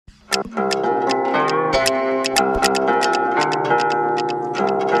Welcome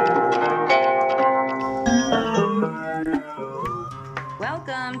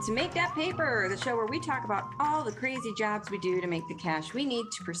to Make That Paper, the show where we talk about all the crazy jobs we do to make the cash we need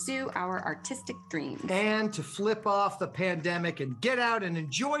to pursue our artistic dreams. And to flip off the pandemic and get out and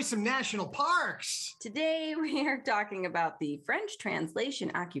enjoy some national parks. Today, we are talking about the French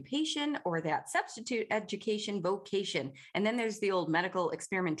translation occupation, or that substitute education vocation. And then there's the old medical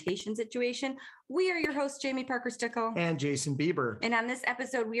experimentation situation. We are your hosts, Jamie Parker Stickle and Jason Bieber. And on this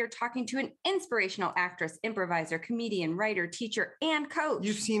episode, we are talking to an inspirational actress, improviser, comedian, writer, teacher, and coach.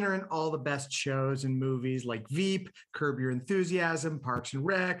 You've seen her in all the best shows and movies like Veep, Curb Your Enthusiasm, Parks and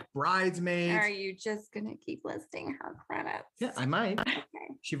Rec, Bridesmaids. Are you just going to keep listing her credits? Yeah, I might. Okay.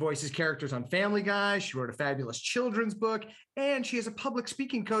 She voices characters on Family Guy. She wrote a fabulous children's book, and she is a public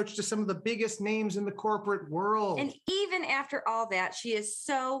speaking coach to some of the biggest names in the corporate world. And even after all that, she is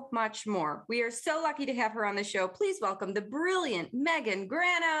so much more. We are so lucky to have her on the show. Please welcome the brilliant Megan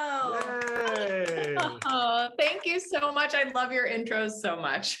Grano. Yay. Oh, thank you so much. I love your intros so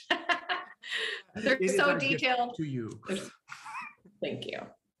much. They're so detailed. To you. Thank you.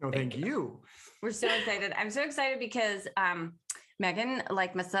 No, thank you. We're so excited. I'm so excited because Megan,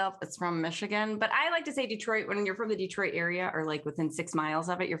 like myself, is from Michigan, but I like to say Detroit. When you're from the Detroit area or like within 6 miles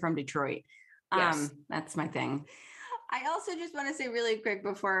of it, you're from Detroit. Yes. That's my thing. I also just want to say really quick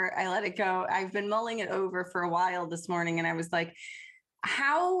before I let it go, I've been mulling it over for a while this morning, and I was like,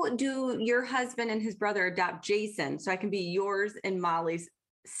 how do your husband and his brother adopt Jason so I can be yours and Molly's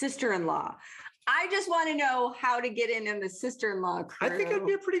sister-in-law? I just want to know how to get in the sister-in-law crew. I think it'd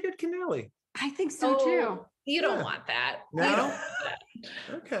be a pretty good Canelli. I think so too. You don't want that. No? You don't want that.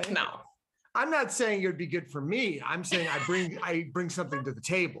 Okay. No. I'm not saying it would be good for me. I'm saying I bring something to the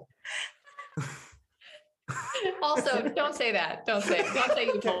table. Also, don't say that. Don't say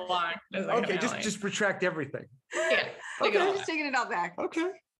you belong. Okay, just retract everything. Yeah. Okay, I'm just taking it all back.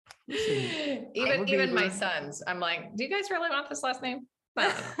 Okay. Even my sons, I'm like, do you guys really want this last name?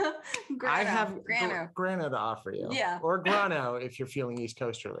 I have Grano to offer you. Yeah. Or Grano if you're feeling East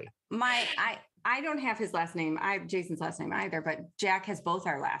Coasterly. I don't have his last name. I have Jason's last name either, but Jack has both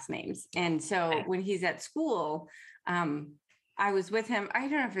our last names. And so when he's at school, I was with him. I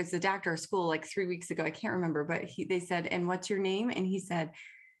don't know if it's the doctor or school like 3 weeks ago. I can't remember, but they said, and what's your name? And he said,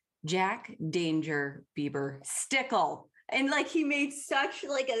 Jack Danger Bieber Stickle. And like, he made such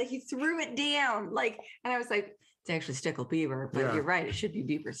he threw it down. And I was like, it's actually Stickle Bieber, but You're right. It should be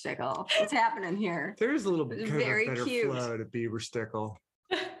Bieber Stickle. What's happening here? There's a little bit very better cute flow to Bieber Stickle.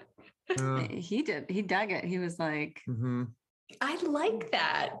 He did. He dug it. He was like, I like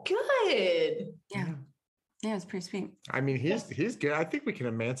that. Good. Yeah. Yeah, it's pretty sweet. I mean, he's good. I think we can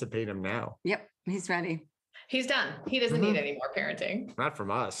emancipate him now. Yep, he's ready. He's done. He doesn't need any more parenting. Not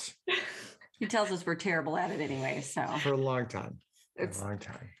from us. He tells us we're terrible at it anyway. So for a long time.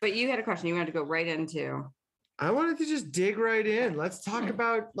 But you had a question you wanted to go right into. I wanted to just dig right in. Let's talk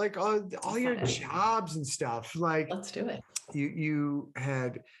about like all your jobs and stuff. Like, let's do it. You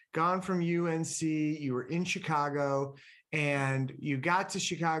had gone from UNC, you were in Chicago, and you got to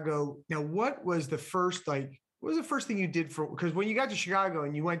Chicago. Now, what was the first thing you did because when you got to Chicago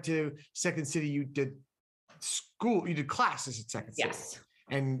and you went to Second City, you did school, you did classes at Second City. Yes.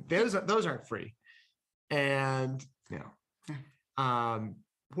 And those aren't free. And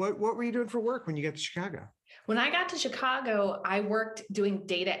what were you doing for work when you got to Chicago? When I got to Chicago, I worked doing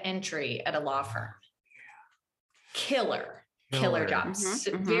data entry at a law firm. Killer job.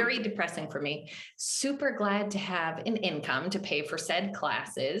 Very depressing for me. Super glad to have an income to pay for said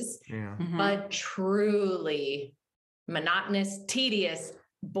classes, but truly monotonous, tedious,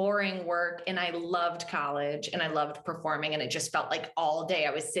 boring work. And I loved college and I loved performing. And it just felt like all day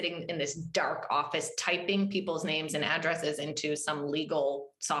I was sitting in this dark office, typing people's names and addresses into some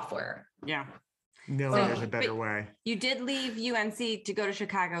legal software. Yeah. No, there's a better way. You did leave UNC to go to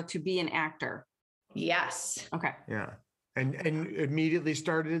Chicago to be an actor. Yes. Okay. Yeah. And immediately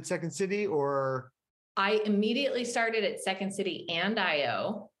started at Second City, or? I immediately started at Second City and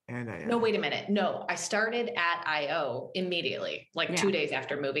IO. No, wait a minute. No, I started at IO immediately, 2 days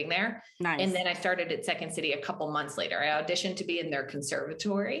after moving there. Nice. And then I started at Second City a couple months later. I auditioned to be in their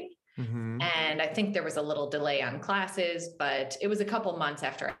conservatory. And I think there was a little delay on classes, but it was a couple months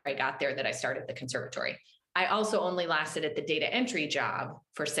after I got there that I started the conservatory. I also only lasted at the data entry job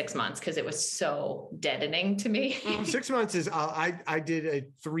for 6 months because it was so deadening to me. 6 months is, I did a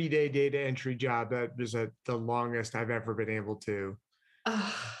 3-day data entry job. That was the longest I've ever been able to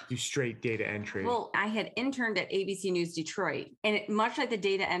do straight data entry. Well, I had interned at ABC News Detroit, and much like the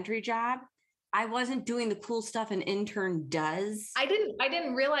data entry job, I wasn't doing the cool stuff an intern does. I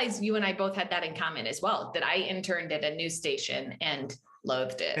didn't realize you and I both had that in common as well, that I interned at a news station and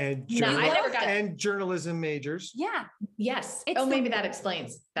loathed it. And, I never got and journalism majors. Yeah. Yes. It's maybe that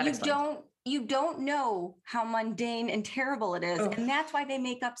explains. You don't know how mundane and terrible it is. Oh. And that's why they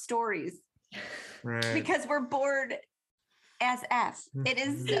make up stories. Right. Because we're bored as F. It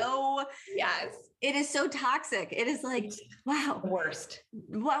is so, yes. It is so toxic. It is like, wow. Worst.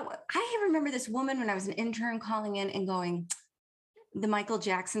 Well, I remember this woman when I was an intern calling in and going, the Michael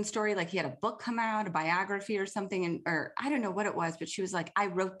Jackson story, like he had a book come out, a biography or something, or I don't know what it was, but she was like, I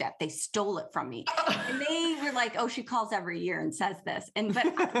wrote that. They stole it from me. And they were like, oh, she calls every year and says this.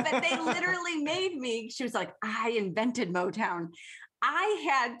 But they literally made me, she was like, I invented Motown. I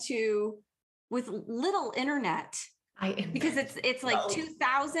had to, with little internet, because it's like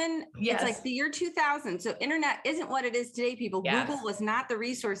 2000. Yes. It's like the year 2000. So internet isn't what it is today, people. Yes. Google was not the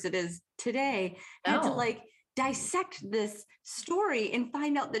resource it is today. I had to like dissect this story and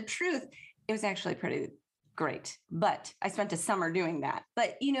find out the truth. It was actually pretty great, but I spent a summer doing that.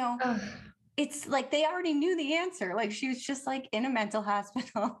 But it's like they already knew the answer. Like she was just like in a mental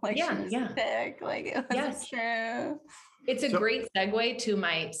hospital, like she was sick. Like it wasn't true. It's a great segue to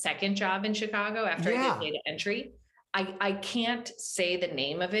my second job in Chicago after I did data entry. I can't say the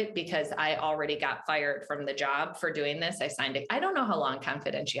name of it because I already got fired from the job for doing this. I signed it. I don't know how long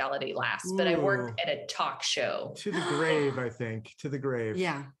confidentiality lasts, but I worked at a talk show. To the grave, I think. To the grave.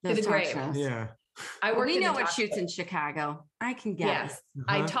 Yeah. To the grave. Shows. Yeah. We know what shoots in Chicago. I can guess. Yes.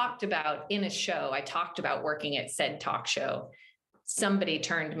 I talked about in a show, I talked about working at said talk show. Somebody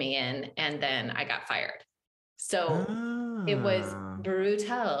turned me in and then I got fired. So it was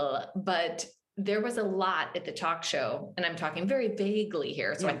brutal, but there was a lot at the talk show, and I'm talking very vaguely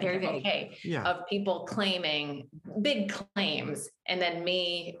here. So I think I'm okay, of people claiming big claims, and then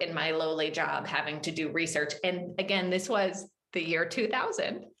me in my lowly job having to do research. And again, this was the year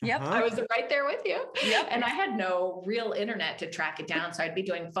 2000. Yep. I was right there with you. Yep. And I had no real internet to track it down. So I'd be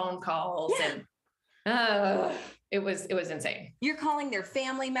doing phone calls and it was insane. You're calling their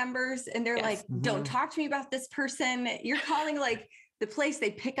family members and they're like, don't talk to me about this person. You're calling like the place they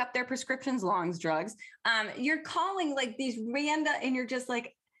pick up their prescriptions, Long's Drugs. You're calling like these random, and you're just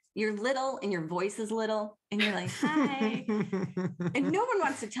like, you're little and your voice is little and you're like, hi. And no one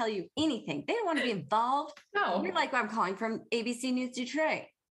wants to tell you anything. They don't want to be involved. No. You're like, well, I'm calling from ABC News Detroit.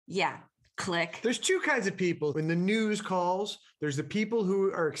 Yeah. Click. There's two kinds of people. When the news calls, there's the people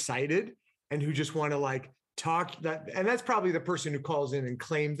who are excited and who just want to like talk that. And that's probably the person who calls in and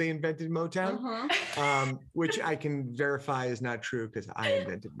claims they invented Motown, which I can verify is not true because I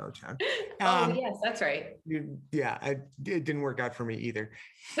invented Motown. Yes, that's right. It didn't work out for me either.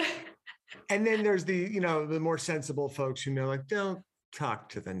 And then there's the more sensible folks who know, like, don't talk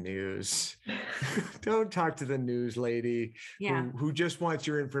to the news. Don't talk to the news lady who just wants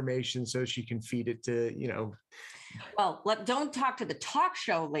your information so she can feed it to, Well, don't talk to the talk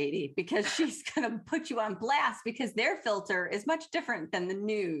show lady because she's going to put you on blast because their filter is much different than the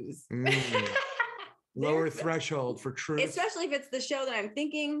news. Lower threshold for truth. Especially if it's the show that I'm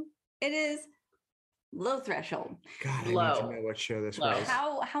thinking it is. Low threshold. God, I need to know what show this was.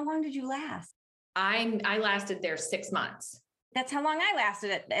 How long did you last? I lasted there 6 months. That's how long I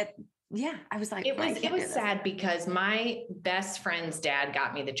lasted I was like, it was sad because my best friend's dad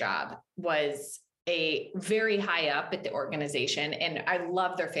got me the job, was a very high up at the organization. And I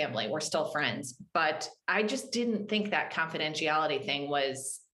love their family. We're still friends, but I just didn't think that confidentiality thing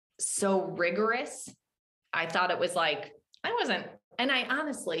was so rigorous. I thought it was like, and I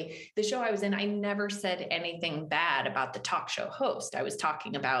honestly, the show I was in, I never said anything bad about the talk show host. I was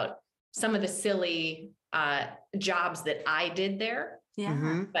talking about some of the silly jobs that I did there.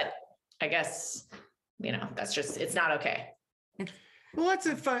 Yeah. But I guess, that's just, it's not okay. Well,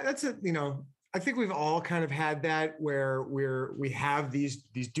 I think we've all kind of had that where we have these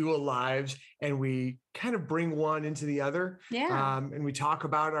dual lives and we kind of bring one into the other. Yeah. And we talk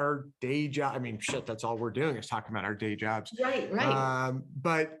about our day job. I mean, shit, that's all we're doing is talking about our day jobs. Right.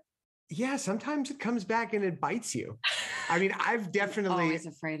 But yeah, sometimes it comes back and it bites you. I mean, I've definitely always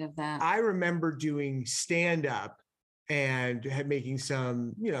afraid of that. I remember doing stand-up and making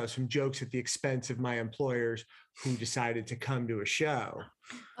some jokes at the expense of my employers who decided to come to a show.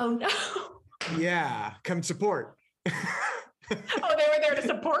 Oh no. Yeah, come support. Oh, they were there to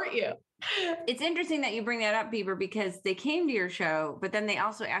support you. It's interesting that you bring that up, Bieber, because they came to your show, but then they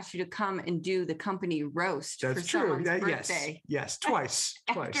also asked you to come and do the company roast. That's for true. Birthday. Yes, twice.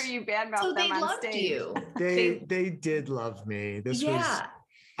 After you badmouthed So them they on loved stage. you. They did love me.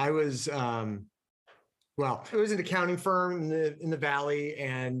 I was it was an accounting firm in the Valley,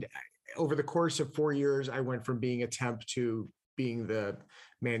 and over the course of 4 years, I went from being a temp to being the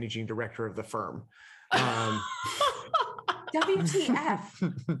managing director of the firm. WTF.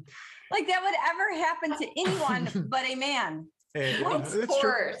 Like that would ever happen to anyone but a man. Of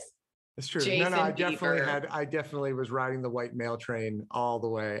course. It's true. Jason I Bieber. definitely was riding the white male train all the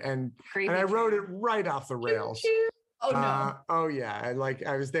way. And Gravy I rode it train. right off the rails. Oh no. Oh yeah.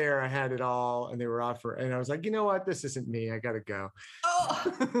 I was there, I had it all, and they were and I was like, you know what? This isn't me. I gotta go.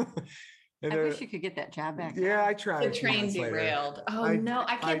 Oh. And I wish you could get that job back. yeah, I tried. The a few train months later. derailed. Oh no.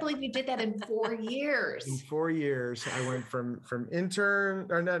 I can't believe you did that in 4 years. In 4 years, I went from intern,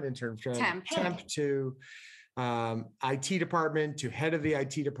 or not intern, temp to IT department, to head of the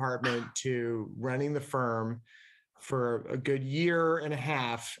IT department, to running the firm for a good year and a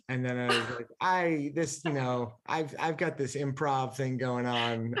half. And then I was like, I've got this improv thing going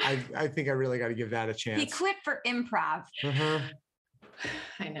on. I think I really got to give that a chance. He quit for improv.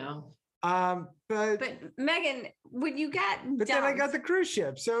 I know. But Megan, when you got then I got the cruise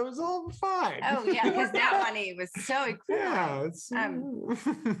ship, so it was all fine. Oh yeah, because that money was so equivalent. Yeah,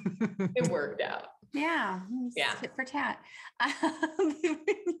 It worked out. Yeah. Tit for tat.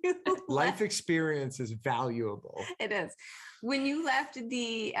 Life experience is valuable. It is. When you left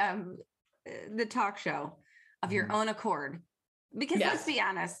the talk show of your own accord, because let's be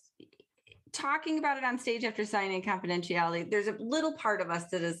honest, talking about it on stage after signing confidentiality, there's a little part of us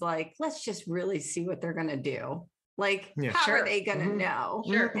that is like, let's just really see what they're going to do. Like, how are they going to know?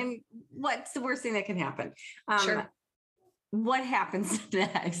 Sure. And what's the worst thing that can happen? Sure. What happens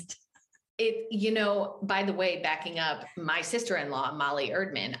next? By the way, backing up, my sister-in-law, Molly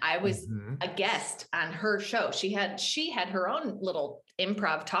Erdman, I was a guest on her show. She had her own little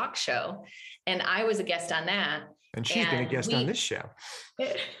improv talk show, and I was a guest on that. And she's been a guest on this show.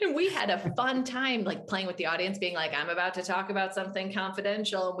 We had a fun time, like playing with the audience, being like, I'm about to talk about something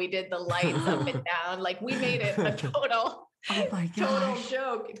confidential. And we did the lights up and down. Like we made it a total, total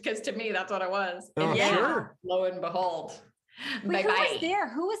joke. Because to me, that's what it was. Oh, And sure. lo and behold. Wait, who was there?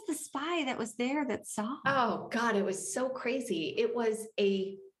 Who was the spy that was there that saw? Oh God, it was so crazy. It was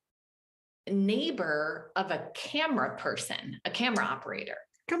a neighbor of a camera person, a camera operator.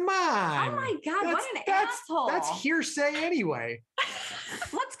 Come on. Oh my God, what an asshole. That's hearsay anyway.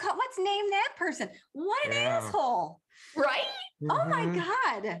 Let's name that person. What an asshole. Right? Oh my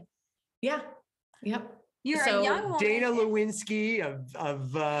God. Yeah. Yep. You're a young woman. Dana Lewinsky of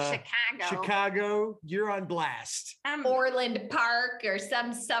Chicago. You're on blast. Orland Park or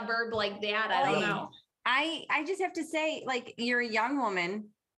some suburb like that. I don't know. I just have to say, like, you're a young woman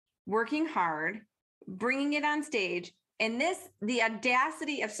working hard, bringing it on stage. And the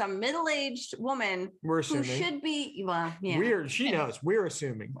audacity of some middle-aged woman who should be, She knows. We're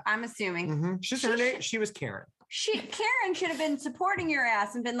assuming. I'm assuming. Her name. She was Karen. Karen should have been supporting your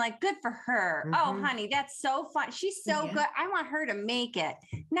ass and been like, good for her. Oh, honey, that's so fun. She's so good. I want her to make it.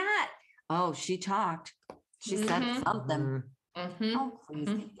 Not, she talked. She said something. Oh, please.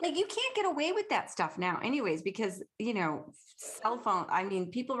 Like you can't get away with that stuff now anyways, because cell phone,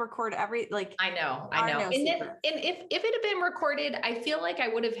 people record I know. And if it had been recorded, I feel like I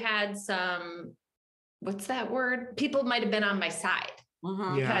would have had some, what's that word? People might've been on my side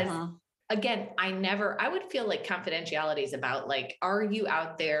because again, I would feel like confidentiality is about like, are you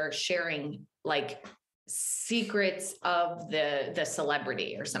out there sharing like secrets of the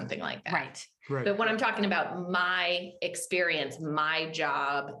celebrity or something like that? Right. But when I'm talking about my experience, my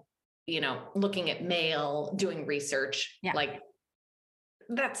job, looking at mail, doing research, like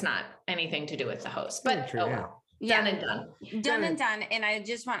that's not anything to do with the host, but done and done. And I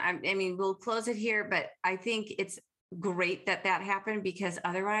just we'll close it here, but I think it's great that happened because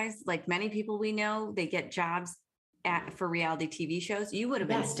otherwise, like many people we know, they get jobs for reality TV shows. You would have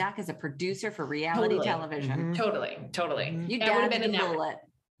been stuck as a producer for reality television. Totally. You dodged the bullet.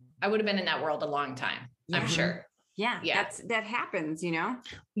 I would have been in that world a long time. I'm sure. Yeah. That happens,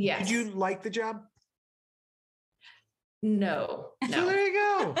 Yes. Did you like the job? No. So there you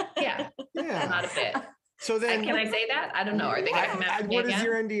go. Yeah. Not a bit. So then, can I say that? I don't know. Are they going to come after me what again? does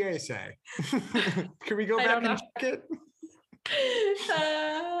your NDA say? Can we go back and check it?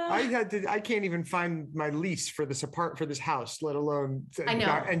 I can't even find my lease for this house, let alone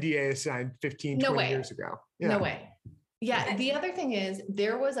NDA assigned 20 years ago. Yeah. No way. Yeah. The other thing is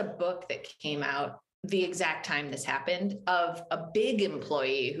there was a book that came out the exact time this happened of a big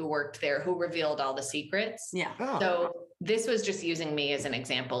employee who worked there who revealed all the secrets. Yeah. Oh. So this was just using me as an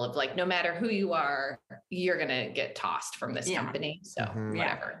example of like, no matter who you are, you're going to get tossed from this company. So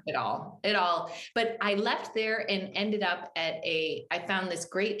whatever, it all, but I left there and ended up I found this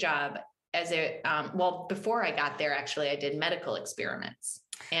great job as before I got there, actually, I did medical experiments.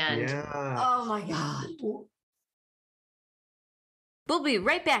 And oh my God. We'll be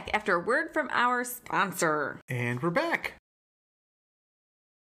right back after a word from our sponsor. And we're back.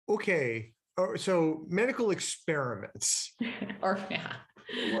 Okay. So medical experiments. Yeah.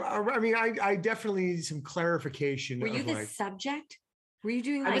 I mean, I definitely need some clarification. Were you the subject? Were you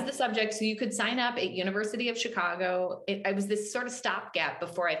doing I was the subject. So you could sign up at University of Chicago. I was this sort of stopgap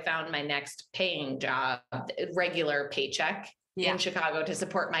before I found my next paying job, regular paycheck in Chicago to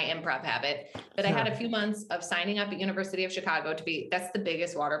support my improv habit. But I had a few months of signing up at University of Chicago that's the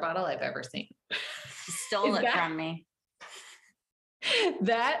biggest water bottle I've ever seen. Stole it from me.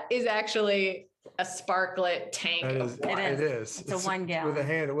 That is actually a Sparklet tank. It is. It's a 1 gallon. With a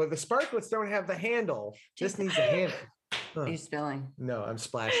handle. Well, the Sparklets don't have the handle. This needs a handle. Huh. Are you spilling? No, I'm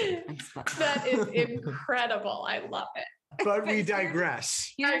splashing. That is incredible. I love it. But we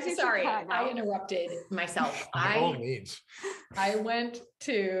digress. I'm sorry, I interrupted myself. By all means. I went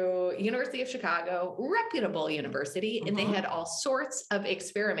to University of Chicago, reputable university, and they had all sorts of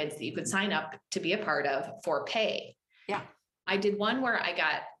experiments that you could sign up to be a part of for pay. Yeah. I did one where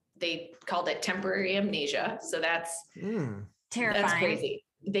they called it temporary amnesia. So that's terrifying. That's crazy.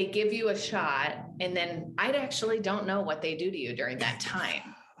 They give you a shot, and then I actually don't know what they do to you during that time.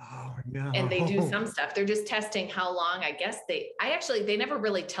 Oh no. And they do some stuff. They're just testing how long, I guess they never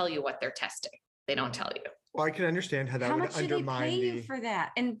really tell you what they're testing. They don't tell you. Well, I can understand how that how would much undermine do they pay you for that?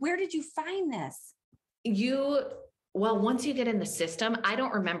 And where did you find this? Once you get in the system, I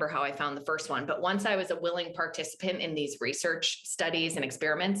don't remember how I found the first one, but once I was a willing participant in these research studies and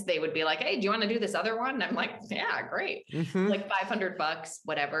experiments, they would be like, hey, do you want to do this other one? And I'm like, yeah, great. Like $500,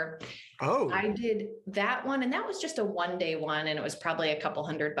 whatever. Oh, I did that one. And that was just a 1-day one. And it was probably a couple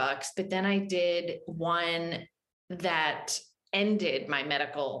 $100. But then I did one that ended my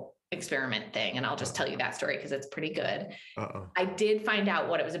medical experiment thing. And I'll just tell you that story because it's pretty good. I did find out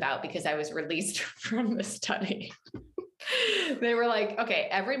what it was about because I was released from the study. They were like, okay,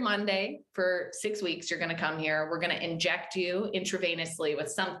 every Monday for 6 weeks, you're going to come here. We're going to inject you intravenously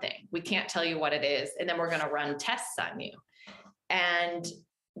with something. We can't tell you what it is. And then we're going to run tests on you. And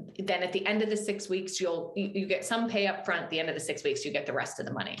then at the end of the 6 weeks, you get some pay up front. At the end of the 6 weeks, you get the rest of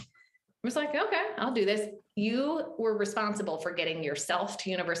the money. I was like, okay, I'll do this. You were responsible for getting yourself to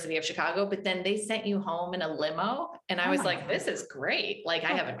University of Chicago, but then they sent you home in a limo. And I was like, this is great. Like I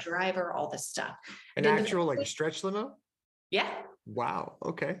have a driver, all this stuff. An actual like stretch limo? Yeah. Wow.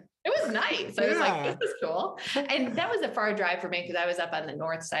 Okay. It was nice. I was like, this is cool. And that was a far drive for me because I was up on the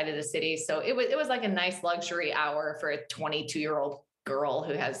north side of the city. So it was like a nice luxury hour for a 22-year-old girl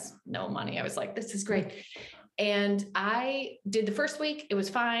who has no money. I was like, this is great. And I did the first week. It was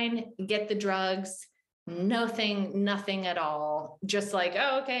fine. Get the drugs, nothing at all. Just like,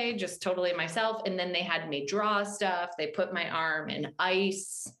 oh, okay, just totally myself. And then they had me draw stuff. They put my arm in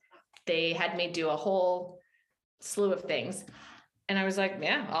ice. They had me do a whole slew of things. And I was like,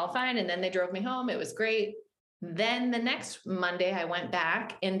 yeah, all fine. And then they drove me home. It was great. Then the next Monday I went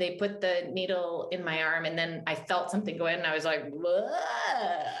back and they put the needle in my arm and then I felt something go in and I was like, whoa.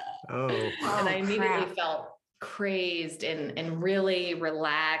 And I immediately felt crazed and really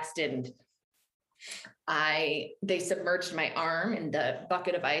relaxed. And they submerged my arm in the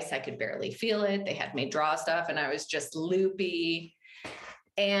bucket of ice. I could barely feel it. They had me draw stuff and I was just loopy.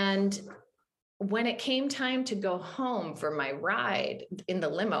 And when it came time to go home for my ride in the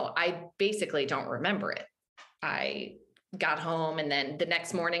limo, I basically don't remember it. I got home and then the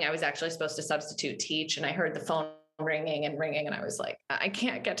next morning I was actually supposed to substitute teach and I heard the phone ringing and I was like, I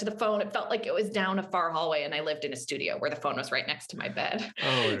can't get to the phone. It felt like it was down a far hallway and I lived in a studio where the phone was right next to my bed.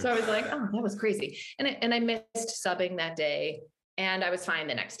 So I was like, oh, that was crazy. And I missed subbing that day and I was fine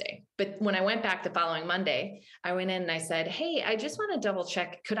the next day. But when I went back the following Monday, I went in and I said, hey, I just want to double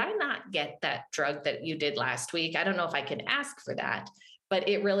check. Could I not get that drug that you did last week? I don't know if I can ask for that. But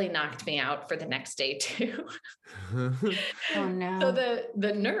it really knocked me out for the next day too. Oh no. So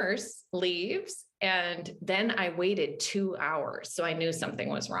the nurse leaves and then I waited 2 hours. So I knew something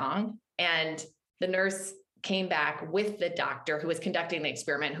was wrong. And the nurse came back with the doctor who was conducting the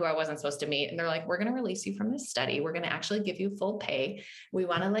experiment, who I wasn't supposed to meet. And they're like, we're going to release you from this study. We're going to actually give you full pay. We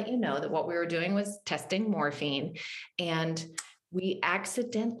want to let you know that what we were doing was testing morphine. And we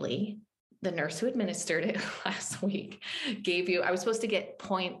accidentally, the nurse who administered it last week gave you, I was supposed to get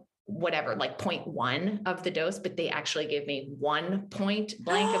 0.1 of the dose, but they actually gave me 1 point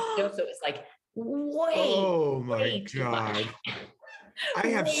blank of the dose. So it was like, way too much. I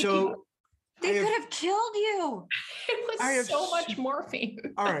have They could have killed you. It was so much morphine.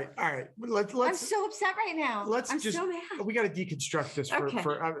 All right. Let's. I'm so upset right now. I'm so mad. We got to deconstruct this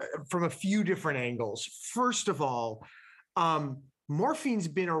from a few different angles. First of all, morphine's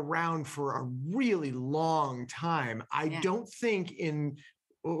been around for a really long time. I don't think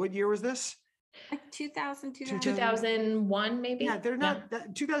what year was this? Like 2000, 2001, maybe. Yeah, they're not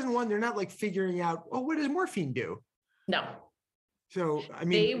 2001. They're not like figuring out, what does morphine do? No. So, I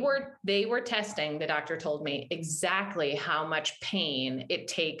mean, they were testing, the doctor told me, exactly how much pain it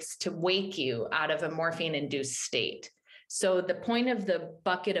takes to wake you out of a morphine induced state. So the point of the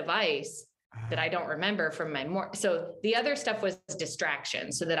bucket of ice that I don't remember from so the other stuff was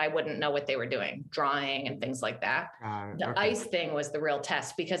distraction so that I wouldn't know what they were doing, drawing and things like that. The ice thing was the real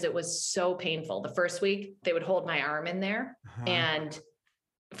test because it was so painful. The first week they would hold my arm in there and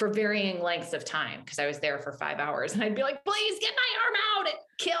for varying lengths of time, because I was there for 5 hours and I'd be like, please get my arm out. It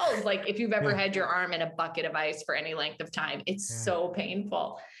kills. Like if you've ever had your arm in a bucket of ice for any length of time, it's so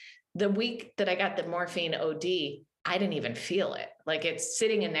painful. The week that I got the morphine OD, I didn't even feel it. Like it's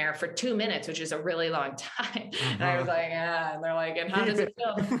sitting in there for 2 minutes, which is a really long time. And I was like, and they're like, and how does it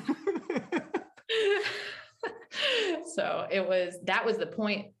feel? So that was the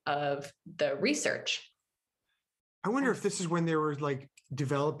point of the research. I wonder if this is when they were like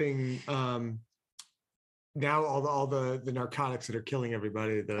developing now all the narcotics that are killing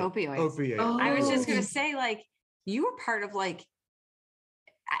everybody, the opioids. Oh. I was just gonna say, like, you were part of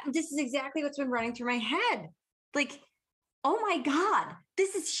this is exactly what's been running through my head. Like, oh my God,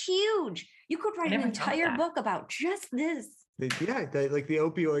 this is huge. You could write an entire book about just this. Like the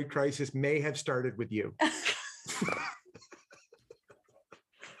opioid crisis may have started with you.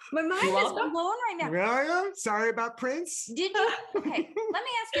 My mind is blown right now. Really? Sorry about Prince. Did you? Okay, let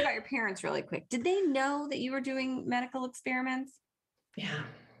me ask you about your parents really quick. Did they know that you were doing medical experiments? Yeah.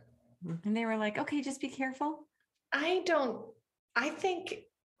 And they were like, okay, just be careful. I think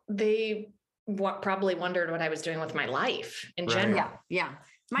they probably wondered what I was doing with my life in general. Yeah.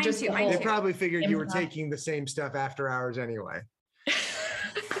 Mine Just too. They probably figured you were taking the same stuff after hours anyway.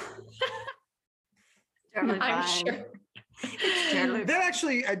 I'm sure. That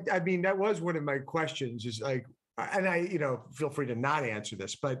actually, I mean, that was one of my questions is like, and I, feel free to not answer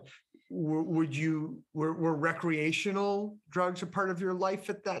this, but were recreational drugs a part of your life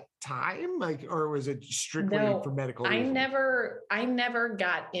at that time? Like, or was it strictly for medical reasons? I never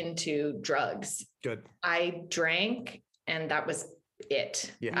got into drugs. Good. I drank and that was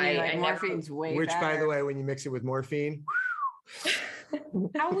it. Yeah. I morphine's way Which, better. by the way, when you mix it with morphine.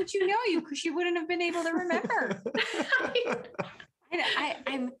 How would you know? Because you wouldn't have been able to remember.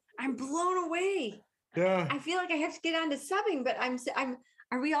 I'm blown away. Yeah. I feel like I have to get on to subbing, but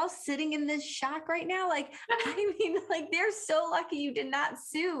are we all sitting in this shock right now? Like, I mean, like they're so lucky you did not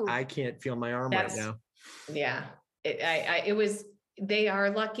sue. I can't feel my arm right now. Yeah. They are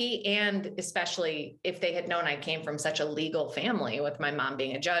lucky. And especially if they had known I came from such a legal family with my mom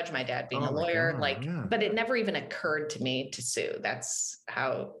being a judge, my dad being a lawyer, but it never even occurred to me to sue. That's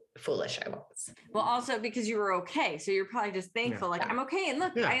how foolish I was. Well, also because you were okay. So you're probably just thankful. Like, I'm okay. And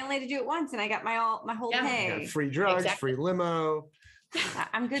look, I only had to do it once and I got my whole pay. Free drugs, free limo.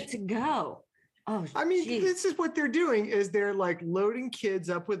 I'm good to go. Oh, I mean, this is what they're doing is they're like loading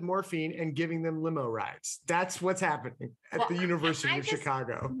kids up with morphine and giving them limo rides. That's what's happening at the University of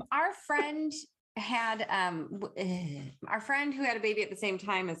Chicago. Our friend had our friend who had a baby at the same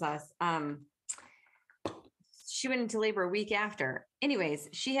time as us. She went into labor a week after. Anyways,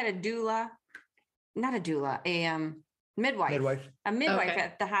 she had a midwife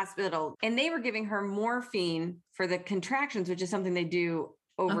at the hospital, and they were giving her morphine for the contractions, which is something they do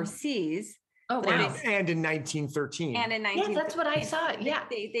overseas. Oh, wow. And in 1913. And in 1913. Yeah, that's what I saw. Yeah.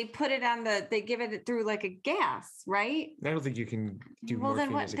 They put it on they give it through like a gas, right? I don't think you can do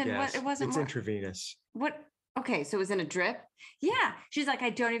morphine as a gas. It's intravenous. What? Okay, so it was in a drip? Yeah. She's like, I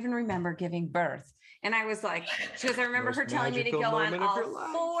don't even remember giving birth. And I was like, I remember her telling me to go on all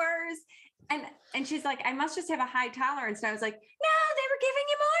fours. And she's like, I must just have a high tolerance. And I was like, no, they were giving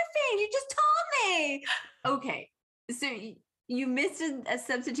you morphine. You just told me. Okay. So you missed a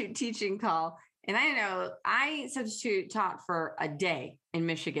substitute teaching call. And I know I substitute taught for a day in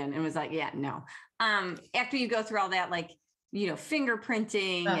Michigan and was like, yeah, no. After you go through all that, like,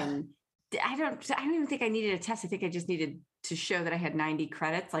 fingerprinting and I don't even think I needed a test. I think I just needed to show that I had 90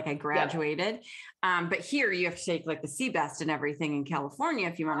 credits, like I graduated. Yeah. But here you have to take like the CBEST and everything in California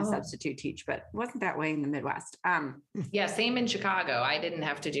if you want to substitute teach, but it wasn't that way in the Midwest. Yeah, same in Chicago. I didn't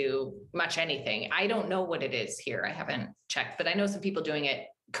have to do much anything. I don't know what it is here. I haven't checked, but I know some people doing it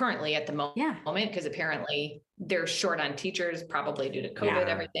currently at the moment because apparently they're short on teachers, probably due to COVID,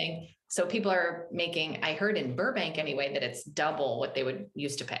 everything. So people are making, I heard in Burbank anyway, that it's double what they would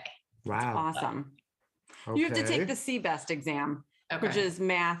used to pay. Wow. Awesome. Okay. You have to take the CBEST exam, which is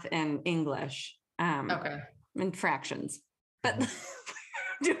math and English, and fractions. but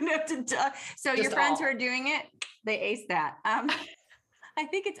don't have to talk. So Just your friends all. who are doing it, they ace that. I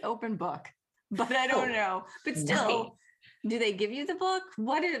think it's open book, but I don't know. But still, do they give you the book?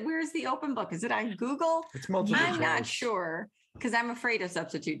 Where's the open book? Is it on Google? It's multiple I'm not choice. sure because I'm afraid of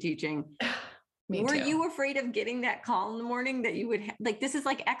substitute teaching. Me Were too. you afraid of getting that call in the morning that you would like? This is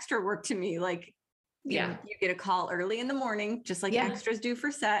like extra work to me. Like, Yeah. you get a call early in the morning, just like Yeah. extras do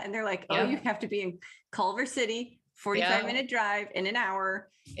for set. And they're like, oh, Yeah. you have to be in Culver City, 45-minute drive in an hour.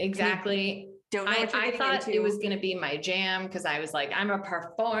 Exactly. Don't know what you're I getting thought into. it was going to be my jam because I was like, I'm a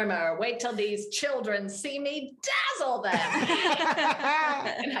performer. Wait till these children see me dazzle them.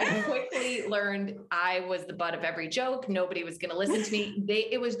 And I quickly learned I was the butt of every joke. Nobody was going to listen to me.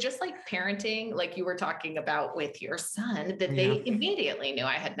 It was just like parenting, like you were talking about with your son, that they immediately knew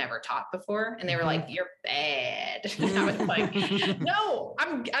I had never taught before. And they were like, you're bad. And I was like, no,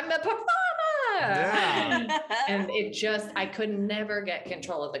 I'm a performer. Yeah. And I could never get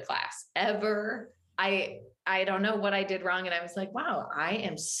control of the class ever. I don't know what I did wrong. And I was like, wow, I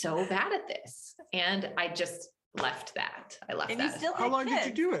am so bad at this. And I just left that. And you still How had long did you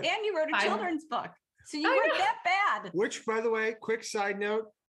kids, do it? And you wrote a I- children's book. So you I weren't know. that bad. Which, by the way, quick side note,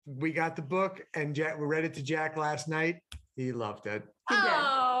 we got the book and we read it to Jack last night. He loved it. He did.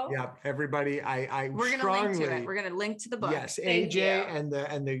 Oh, Yeah, everybody, I We're going to strongly, link to it. We're going to link to the book. yes, Thank AJ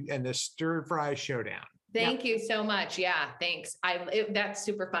you. and the stir fry showdown. thank you so much. Yeah, thanks. That's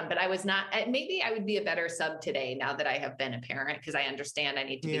super fun, but I was not, maybe I would be a better sub today now that I have been a parent because I understand I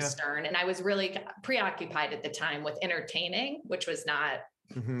need to be Yeah. stern. And I was really preoccupied at the time with entertaining, which was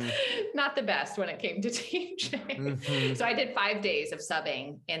not the best when it came to teaching. Mhm. So I did 5 days of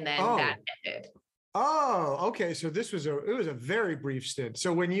subbing and then Oh. that ended. Oh, okay. So it was a very brief stint.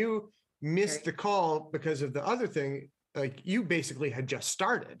 So when you missed the call because of the other thing, like you basically had just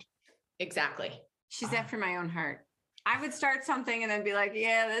started. Exactly. She's after my own heart. I would start something and then be like,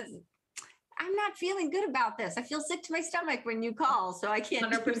 yeah, I'm not feeling good about this. I feel sick to my stomach when you call, so I can't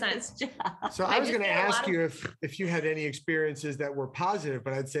do 100%. this job. So I I was just going to get a lot ask of- you if you had any experiences that were positive,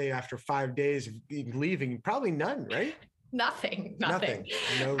 but I'd say after 5 days of leaving, probably none, right? Nothing. No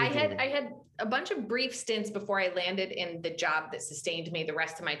I redeeming. had a bunch of brief stints before I landed in the job that sustained me the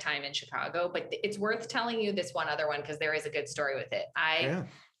rest of my time in Chicago, but it's worth telling you this one other one because there is a good story with it. Yeah.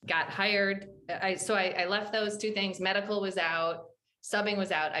 Got hired. I left those two things. Medical was out, subbing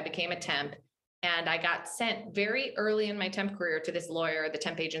was out. I became a temp and I got sent very early in my temp career to this lawyer. The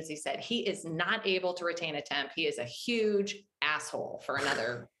temp agency said he is not able to retain a temp. He is a huge asshole, for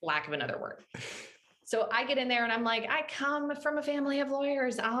another lack of another word. So I get in there and I'm like, I come from a family of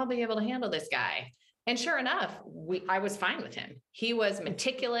lawyers. I'll be able to handle this guy. And sure enough, I was fine with him. He was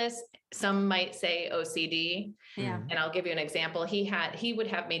meticulous. Some might say OCD. Yeah. And I'll give you an example. He would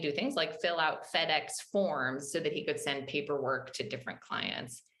have me do things like fill out FedEx forms so that he could send paperwork to different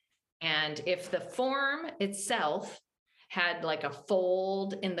clients. And if the form itself had like a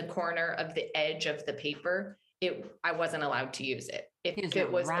fold in the corner of the edge of the paper, I wasn't allowed to use it. If He was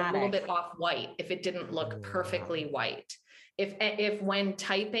it was a little erratic. bit off white, if it didn't look perfectly white, if when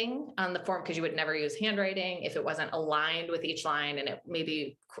typing on the form, because you would never use handwriting, if it wasn't aligned with each line and it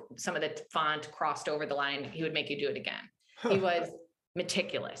maybe some of the font crossed over the line, he would make you do it again. He was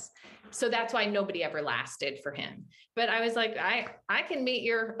meticulous. So that's why nobody ever lasted for him. But I was like, I can meet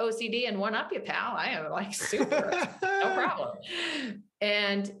your OCD and one up you, pal. I am like super, no problem.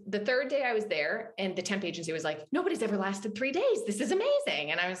 And the third day I was there and the temp agency was like, nobody's ever lasted 3 days. This is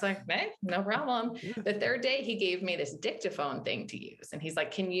amazing. And I was like, hey, no problem. The third day he gave me this dictaphone thing to use. And he's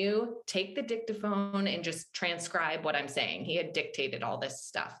like, can you take the dictaphone and just transcribe what I'm saying? He had dictated all this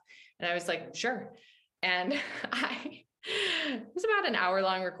stuff. And I was like, sure. And it was about an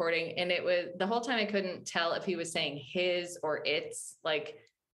hour-long recording. And it was the whole time I couldn't tell if he was saying his or its, like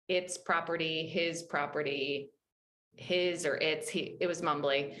its property, his property, his or its. It was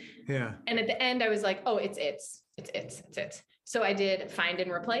mumbly. Yeah. And at the end, I was like, oh, it's. So I did find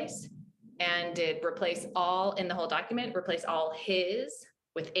and replace and did replace all in the whole document, replace all his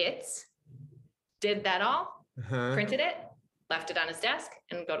with its, did that all, Uh-huh. printed it, left it on his desk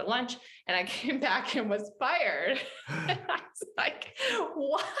and go to lunch. And I came back and was fired. And I was like,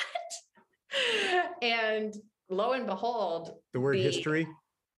 what? And lo and behold, The word history.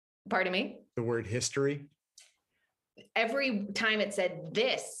 pardon me, The word history. every time it said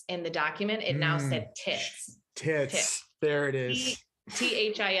this in the document, it now said tits. Tits. There it is.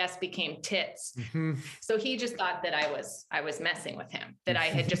 THIS became tits. Mhm. So he just thought that I was messing with him, that I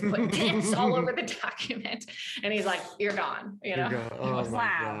had just put tits all over the document. And he's like, you're gone, you know? You're going, oh my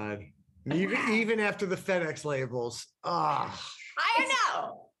Wow. God. Even after the FedEx labels. Ah. I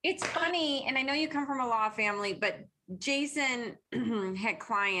know. It's funny, and I know you come from a law family, but Jason had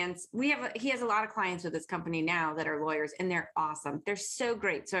clients. He has a lot of clients with this company now that are lawyers, and they're awesome. They're so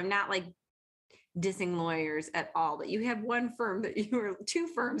great. So I'm not like dissing lawyers at all, but you have two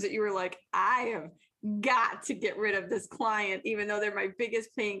firms that you were like, I have got to get rid of this client, even though they're my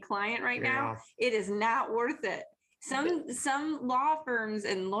biggest paying client right now. It is not worth it. Some law firms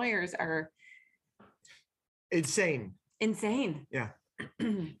and lawyers are insane. Yeah.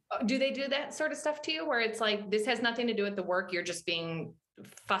 Do they do that sort of stuff to you where it's like, this has nothing to do with the work, you're just being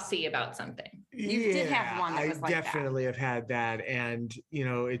fussy about something? You did have one that was I like definitely have had that. And,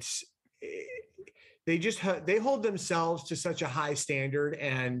 they hold themselves to such a high standard.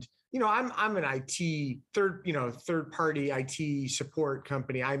 And, I'm an IT third party IT support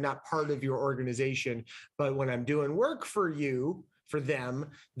company. I'm not part of your organization, but when I'm doing work for them,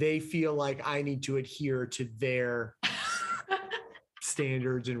 they feel like I need to adhere to their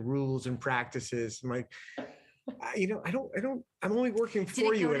standards and rules and practices. I'm like, I'm only working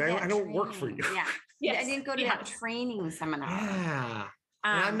for you, and I don't work for you. Yeah. Yes. I didn't go to that training seminar. Yeah.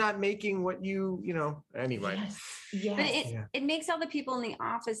 And I'm not making what anyway. Yes. But it makes all the people in the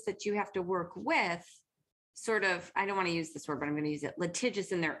office that you have to work with sort of, I don't want to use this word, but I'm going to use it,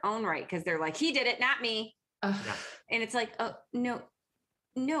 litigious in their own right. Cause they're like, he did it, not me. And it's like, oh, no,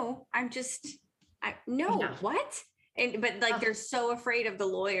 what? But they're so afraid of the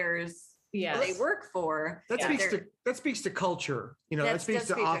lawyers they work for. That speaks to culture. That speaks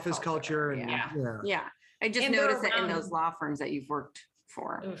to office culture. And yeah. I just noticed it in those law firms that you've worked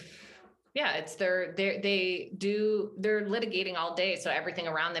for. Yeah, it's they're litigating all day, so everything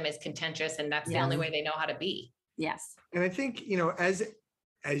around them is contentious, and that's the only way they know how to be. Yes. And I think as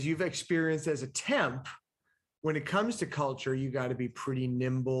you've experienced as a temp, when it comes to culture, you got to be pretty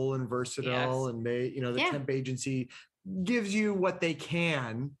nimble and versatile. And the temp agency gives you what they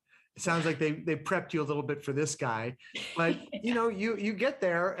can. It sounds like they prepped you a little bit for this guy, but you get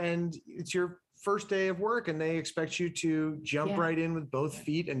there and it's your first day of work and they expect you to jump right in with both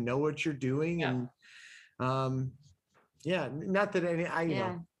feet and know what you're doing. Yeah. And not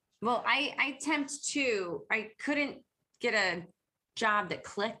that Well, I temped too. I couldn't get a job that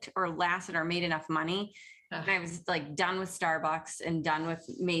clicked or lasted or made enough money. And I was like done with Starbucks and done with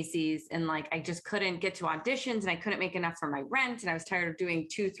Macy's. And like, I just couldn't get to auditions and I couldn't make enough for my rent. And I was tired of doing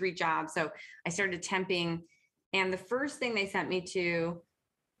 2-3 jobs. So I started temping. And the first thing they sent me to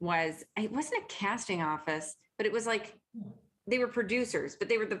it wasn't a casting office, but it was like, they were producers, but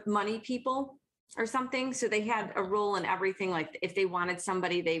they were the money people or something. So they had a role in everything. Like if they wanted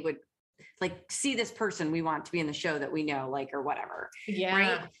somebody, they would like, see this person we want to be in the show that we know, like, or whatever. Yeah.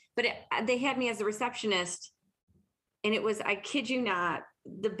 Right. But they had me as a receptionist and it was, I kid you not,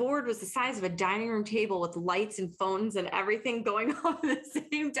 the board was the size of a dining room table with lights and phones and everything going on at the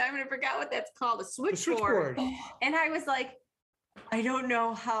same time. And I forgot what that's called, a switchboard. And I was like, I don't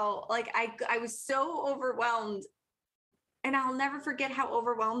know how, like, I was so overwhelmed and I'll never forget how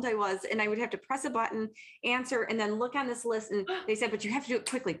overwhelmed I was. And I would have to press a button, answer, and then look on this list. And they said, but you have to do it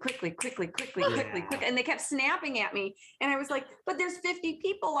quickly. And they kept snapping at me. And I was like, but there's 50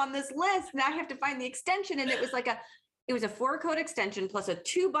 people on this list and I have to find the extension. And it was like it was a 4-code extension plus a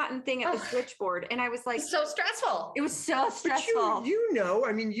 2-button thing at the switchboard. And I was like, so stressful. It was so stressful. But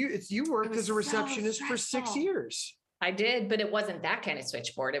you worked as a receptionist for 6 years. I did, but it wasn't that kind of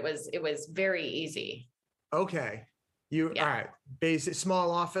switchboard. It was very easy. Okay. All right. Basic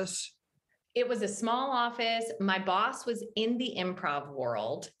small office. It was a small office. My boss was in the improv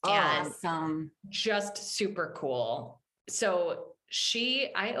world and just super cool. So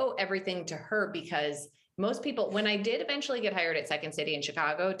I owe everything to her because most people, when I did eventually get hired at Second City in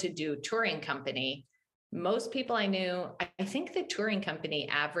Chicago to do touring company, most people I knew, I think the touring company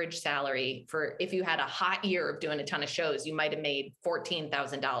average salary for, if you had a hot year of doing a ton of shows, you might've made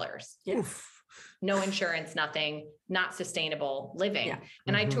 $14,000. Yes. No insurance, nothing, not sustainable living. Yeah.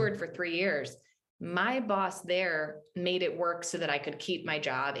 And I toured for 3 years. My boss there made it work so that I could keep my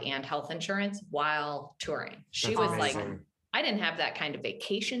job and health insurance while touring. She was like, I didn't have that kind of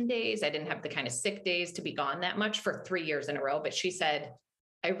vacation days. I didn't have the kind of sick days to be gone that much for 3 years in a row. But she said,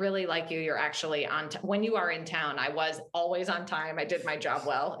 I really like you. You're actually on when you are in town. I was always on time. I did my job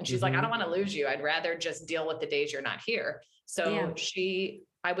well. And she's like, I don't want to lose you. I'd rather just deal with the days you're not here. So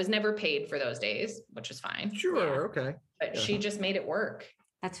I was never paid for those days, which is fine. Sure. Okay. But she just made it work.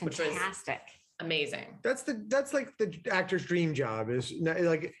 That's fantastic. Amazing. That's like the actor's dream job is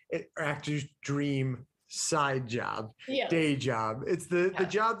like actor's dream side job, day job. It's the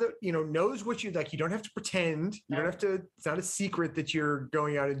job that, knows what you like. You don't have to pretend. You don't have to, it's not a secret that you're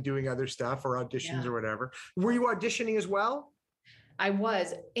going out and doing other stuff or auditions or whatever. Were you auditioning as well? I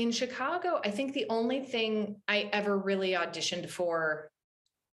was in Chicago. I think the only thing I ever really auditioned for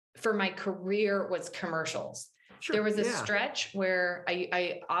my career was commercials. Sure, there was a stretch where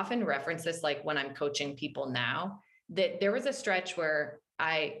I often reference this, like when I'm coaching people now, that there was a stretch where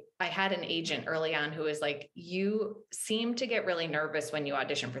I had an agent early on who was like, you seem to get really nervous when you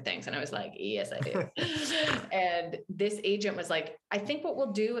audition for things. And I was like, yes, I do. And this agent was like, I think what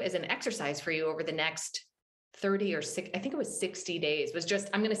we'll do is an exercise for you over the next 30 or 60, I think it was 60 days, was just,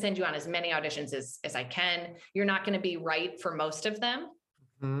 I'm going to send you on as many auditions as I can. You're not going to be right for most of them.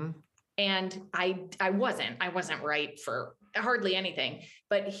 Mm-hmm. And I wasn't right for hardly anything,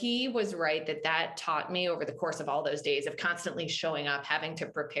 but he was right that taught me over the course of all those days of constantly showing up, having to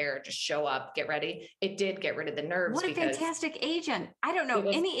prepare, just show up, get ready. It did get rid of the nerves. What a fantastic agent. I don't know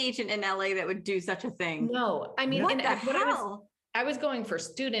any agent in LA that would do such a thing. No, I mean, what the hell? I was going for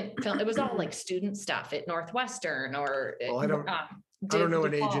student film. It was all like student stuff at Northwestern or. Well, I don't know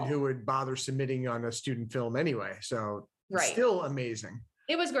an agent who would bother submitting on a student film anyway. So still amazing.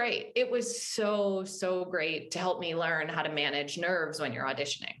 It was great. It was so, so great to help me learn how to manage nerves when you're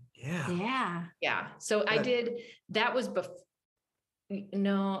auditioning. Yeah. So I did, that was before.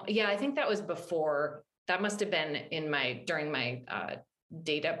 No. Yeah. I think that was before. That must've been during my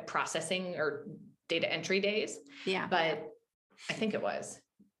data processing or data entry days. Yeah. But I think it was.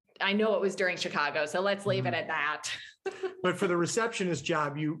 I know it was during Chicago, so let's leave it at that. But for the receptionist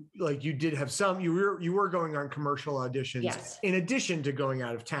job, you did have you were going on commercial auditions in addition to going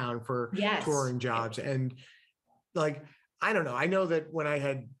out of town for touring jobs. And like, I don't know. I know that when I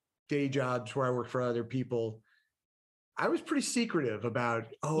had day jobs where I worked for other people, I was pretty secretive about,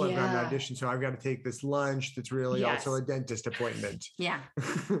 I've got an audition, so I've got to take this lunch that's really also a dentist appointment. Yeah.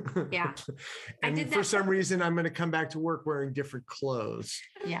 And for some reason, I'm going to come back to work wearing different clothes.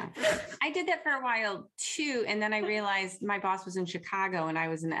 Yeah. I did that for a while too. And then I realized my boss was in Chicago and I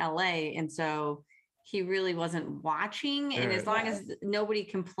was in LA. And so he really wasn't watching. And as long as nobody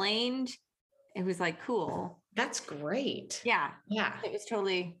complained, it was like, cool. That's great. Yeah. It was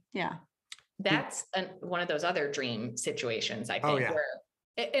totally, That's one of those other dream situations, I think, where,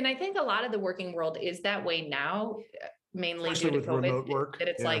 and I think a lot of the working world is that way now, mainly due to COVID, remote work. That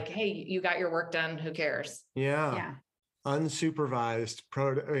it's like, hey, you got your work done. Who cares? Yeah. Unsupervised,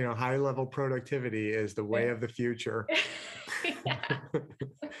 high level productivity is the way of the future.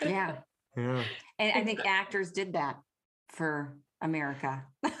 Yeah. And I think actors did that for America.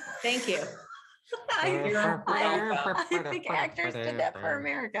 Thank you. I think actors did that for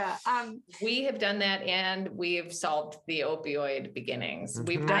America. We have done that, and we've solved the opioid beginnings.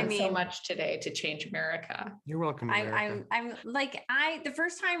 We've done so much today to change America. You're welcome. I'm like, the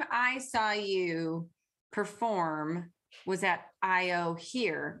first time I saw you perform was at IO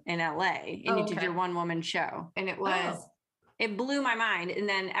here in LA, and you did your one woman show, and it blew my mind. And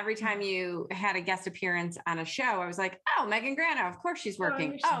then every time you had a guest appearance on a show, I was like, Megan Grano, of course she's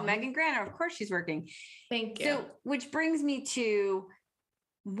working. Megan Grano, of course she's working. Thank you. So, which brings me to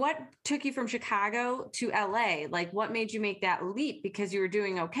what took you from Chicago to LA? Like, what made you make that leap? Because you were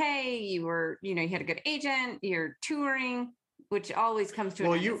doing okay. You were, you had a good agent, you're touring, which always comes to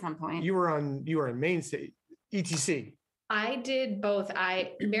an end at some point. You were on Main Stage, ETC. I did both.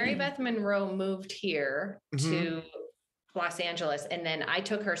 Mary Beth Monroe moved here to Los Angeles. And then I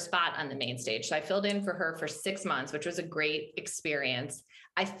took her spot on the Main Stage. So I filled in for her for 6 months, which was a great experience.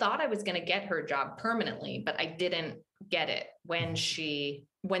 I thought I was going to get her job permanently, but I didn't get it when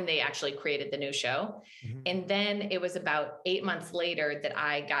they actually created the new show. And then it was about 8 months later that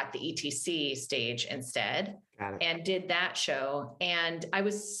I got the ETC stage instead and did that show. And I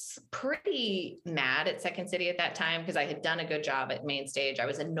was pretty mad at Second City at that time because I had done a good job at Main Stage. I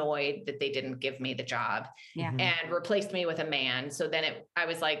was annoyed that they didn't give me the job and replaced me with a man. So then I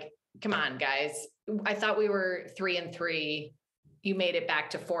was like, come on, guys. I thought we were 3 and 3. You made it back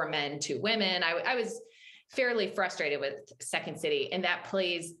to 4 men, 2 women. I was fairly frustrated with Second City, and that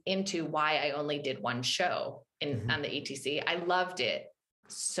plays into why I only did one show on the ETC. I loved it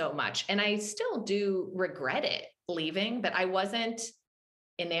so much, and I still do regret it leaving, but I wasn't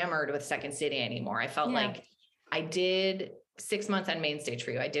enamored with Second City anymore. I felt like I did 6 months on Main Stage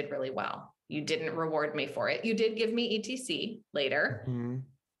for you. I did really well. You didn't reward me for it. You did give me ETC later,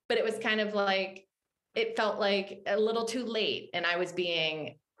 but it was kind of like, it felt like a little too late. And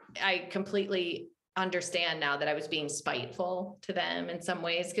I completely understand now that I was being spiteful to them in some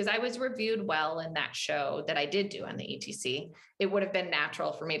ways, because I was reviewed well in that show that I did do on the ETC. It would have been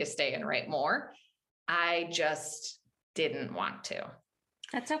natural for me to stay and write more. I just didn't want to.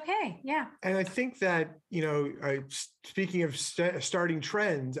 That's okay. Yeah. And I think that, speaking of starting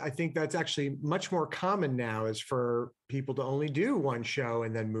trends, I think that's actually much more common now is for people to only do one show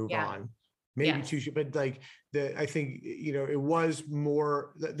and then move on. Maybe Yes. two, but like I think, it was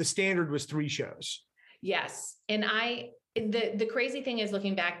more, the standard was 3 shows. Yes. And the crazy thing is,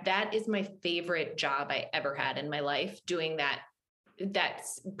 looking back, that is my favorite job I ever had in my life, doing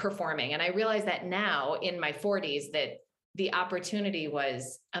that's performing. And I realize that now in my 40s, that the opportunity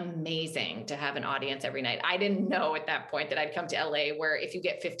was amazing to have an audience every night. I didn't know at that point that I'd come to LA, where if you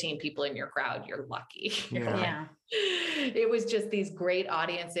get 15 people in your crowd, you're lucky. Yeah. It was just these great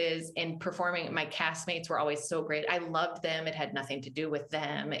audiences, and performing. My castmates were always so great. I loved them. It had nothing to do with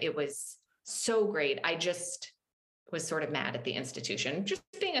them. It was so great. I just was sort of mad at the institution, just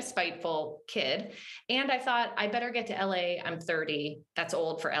being a spiteful kid. And I thought, I better get to LA. I'm 30. That's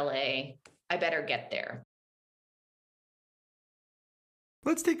old for LA. I better get there.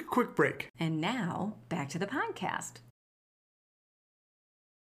 Let's take a quick break. And now back to the podcast.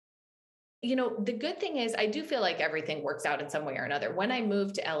 The good thing is, I do feel like everything works out in some way or another. When I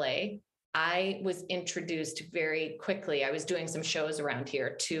moved to LA, I was introduced very quickly. I was doing some shows around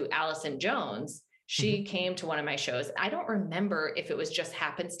here to Allison Jones. She came to one of my shows. I don't remember if it was just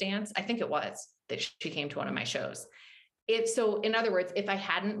happenstance. I think it was that she came to one of my shows. In other words, if I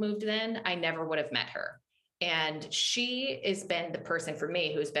hadn't moved then, I never would have met her. And she has been the person for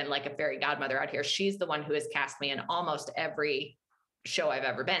me who's been like a fairy godmother out here. She's the one who has cast me in almost every show I've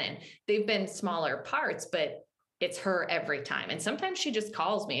ever been in. They've been smaller parts, but it's her every time. And sometimes she just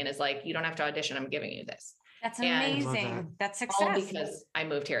calls me and is like, you don't have to audition. I'm giving you this. That's And amazing. That's success. all because I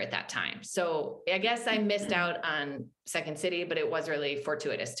moved here at that time. So I guess I missed out on Second City, but it was really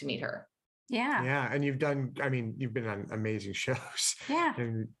fortuitous to meet her. Yeah. Yeah. And you've been on amazing shows. Yeah.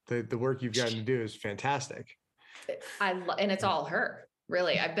 And the work you've gotten to do is fantastic. And it's all her,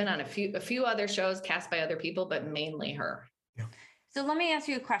 really. I've been on a few other shows cast by other people, but mainly her. Yeah. So let me ask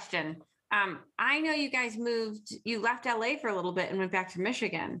you a question. I know you guys you left LA for a little bit and went back to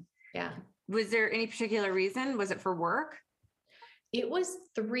Michigan. Yeah. Was there any particular reason? Was it for work? It was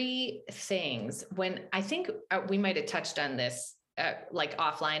 3 things. When I think we might have touched on this like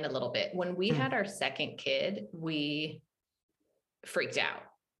offline a little bit. When we had our second kid, we freaked out.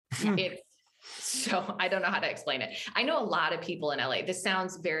 So I don't know how to explain it. I know a lot of people in LA. This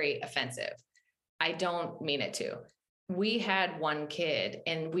sounds very offensive. I don't mean it to. We had one kid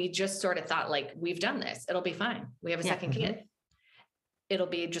and we just sort of thought, like, we've done this. It'll be fine. We have a second kid. It'll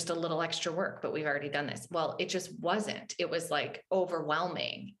be just a little extra work, but we've already done this. Well, it just wasn't. It was like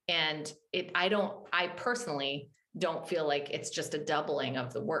overwhelming. And I personally don't feel like it's just a doubling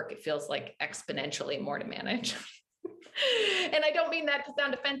of the work. It feels like exponentially more to manage. And I don't mean that to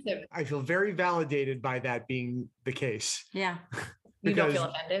sound offensive. I feel very validated by that being the case. Yeah. You don't feel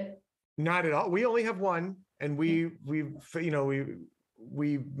offended? Not at all. We only have one, and we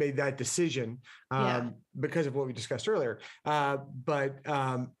made that decision because of what we discussed earlier. But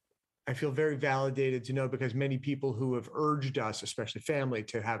I feel very validated to know, because many people who have urged us, especially family,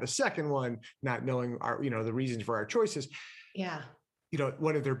 to have a second one, not knowing the reasons for our choices. Yeah.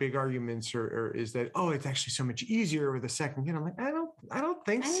 One of their big arguments is that, it's actually so much easier with a second kid. I'm like, I don't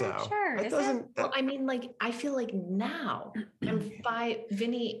think I'm so. not sure. That Is doesn't. Well, I mean, like, I feel like now I'm 5.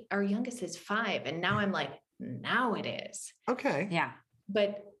 Vinny, our youngest, is 5. And now I'm like, now it is. Okay. Yeah.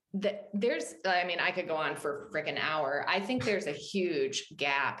 But I could go on for a freaking hour. I think there's a huge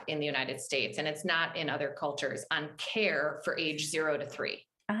gap in the United States, and it's not in other cultures, on care for age 0 to 3.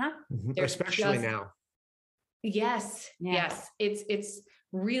 Uh-huh. Especially now. Yes. Yeah. Yes. It's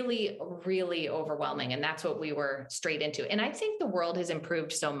really, really overwhelming. And that's what we were straight into. And I think the world has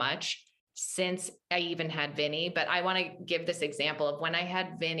improved so much since I even had Vinny, but I want to give this example of when I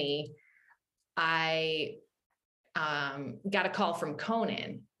had Vinny. I got a call from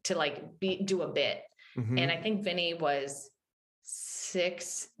Conan to do a bit. Mm-hmm. And I think Vinny was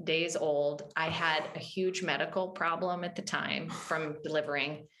 6 days old. I had a huge medical problem at the time from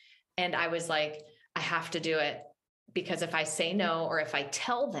delivering. And I was like, I have to do it, because if I say no, or if I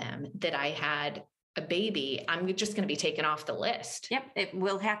tell them that I had a baby, I'm just going to be taken off the list. Yep. It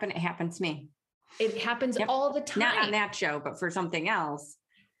will happen. It happens to me. It happens all the time. Not on that show, but for something else.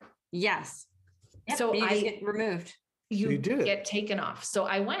 Yes. Yep. So you I just get removed. You did it. Get taken off. So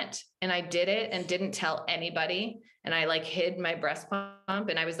I went and I did it and didn't tell anybody. And I hid my breast pump,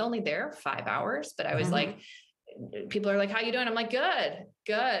 and I was only there 5 hours, but I was like, people are like, how you doing? I'm like, good.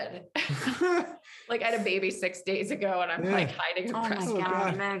 I had a baby 6 days ago, and I'm hiding a breast my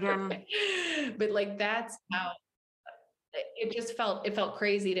pump. God, Megan. But that's how it felt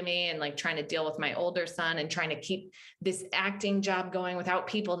crazy to me, and like trying to deal with my older son and trying to keep this acting job going without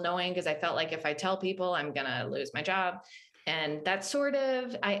people knowing. Cause I felt like if I tell people, I'm going to lose my job. And that's sort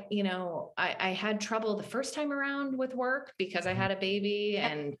of, I had trouble the first time around with work because I had a baby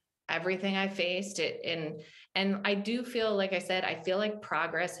and everything I faced it. And I do feel, like I said, I feel like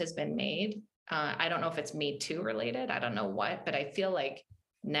progress has been made. I don't know if it's Me Too related. I don't know what, but I feel like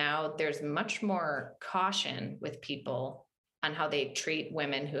now there's much more caution with people on how they treat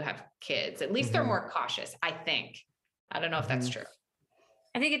women who have kids. At least they're more cautious, I think. I don't know if that's true.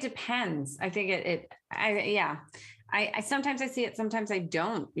 I think it depends. I think I sometimes I see it, sometimes I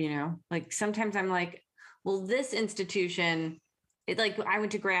don't, like sometimes I'm like, well, this institution, I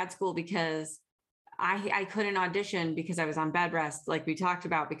went to grad school because I couldn't audition because I was on bed rest, like we talked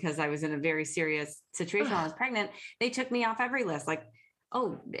about, because I was in a very serious situation while I was pregnant. They took me off every list.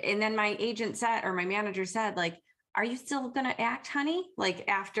 And then my agent said, or my manager said, like, are you still going to act, honey? Like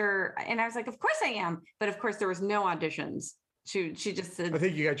after, and I was like, of course I am. But of course there was no auditions. She just said, I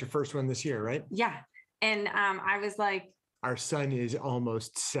think you got your first one this year, right? Yeah. And I was like, our son is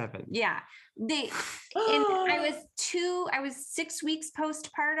almost 7. Yeah. And I was 6 weeks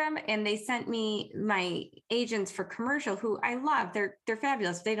postpartum, and they sent me my agents for commercial, who I love. They're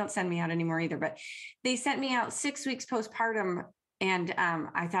fabulous. They don't send me out anymore either, but they sent me out 6 weeks postpartum. And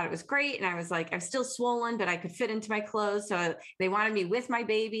I thought it was great. And I was like, I'm still swollen, but I could fit into my clothes. So they wanted me with my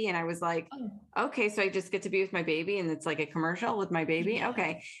baby. And I was like, okay, so I just get to be with my baby. And it's like a commercial with my baby.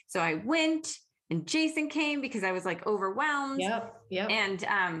 Okay. So I went, and Jason came because I was like overwhelmed. Yep. And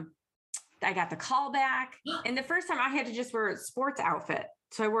I got the call back. And the first time I had to just wear a sports outfit.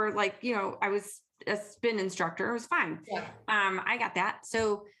 So I wore I was a spin instructor. It was fine. Yeah. I got that.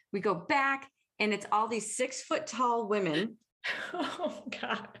 So we go back, and it's all these 6 foot tall women. Oh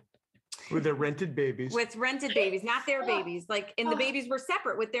God. With their rented babies. With rented babies, not their babies. And the babies were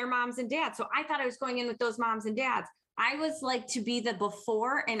separate with their moms and dads. So I thought I was going in with those moms and dads. I was like to be the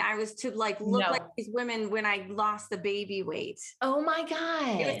before, and I was to look like these women when I lost the baby weight. Oh my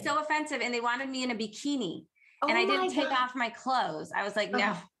God. It was so offensive. And they wanted me in a bikini, and I didn't take off my clothes. I was like,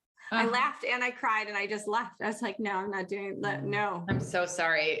 no. I laughed and I cried, and I just left. I was like, no, I'm not doing that. No. I'm so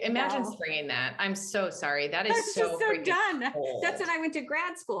sorry. Imagine springing that. I'm so sorry. That is so done. Cold. That's when I went to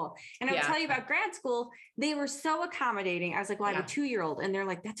grad school. And I'll tell you about grad school. They were so accommodating. I was like, well, I have a 2-year-old. And they're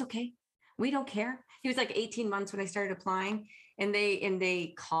like, that's okay. We don't care. He was like 18 months when I started applying, and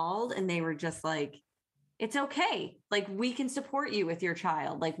they called, and they were just like, it's okay. Like, we can support you with your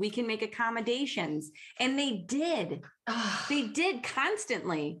child. Like, we can make accommodations. And they did. They did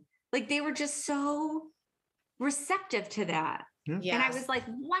constantly. Like, they were just so receptive to that. Yes. And I was like,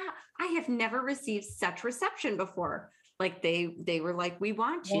 wow, I have never received such reception before. Like they were like, we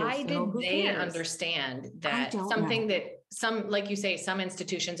want you. Why did they understand that something that like you say, some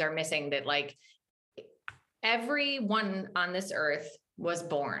institutions are missing, that like everyone on this earth was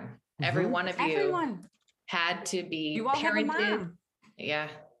born. Every one of you had to be you all parented. Have a mom. Yeah.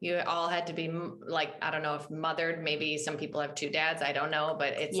 You all had to be like, I don't know if mothered, maybe some people have 2 dads. I don't know,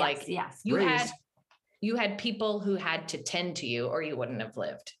 but it's you had people who had to tend to you, or you wouldn't have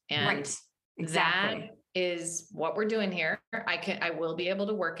lived. And that is what we're doing here. I will be able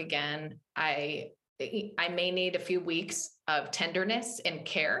to work again. I may need a few weeks of tenderness and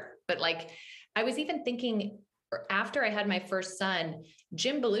care, but like, I was even thinking after I had my first son,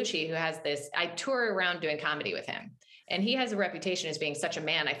 Jim Belushi, who has this, I tour around doing comedy with him. And he has a reputation as being such a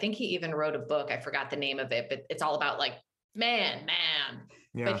man. I think he even wrote a book. I forgot the name of it, but it's all about like, man.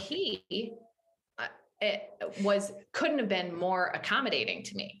 Yeah. But he couldn't have been more accommodating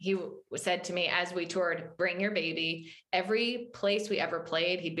to me. He said to me as we toured, bring your baby. Every place we ever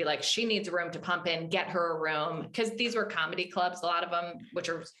played, he'd be like, she needs a room to pump in, get her a room. Because these were comedy clubs, a lot of them, which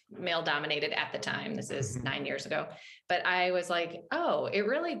are male dominated at the time. This is 9 years ago. But I was like, oh, it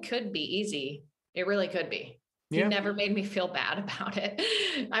really could be easy. It really could be. He never made me feel bad about it.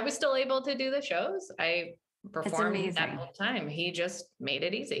 I was still able to do the shows. I performed that whole time. He just made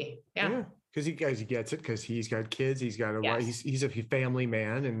it easy. Yeah. Because he gets it, because he's got kids, he's got a wife, he's a family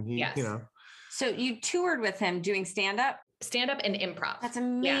man, and he, So you toured with him doing stand-up and improv. That's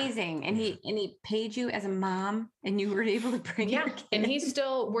amazing. Yeah. And he paid you as a mom, and you were able to bring your kids. And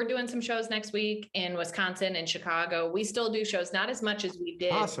we're doing some shows next week in Wisconsin and Chicago. We still do shows, not as much as we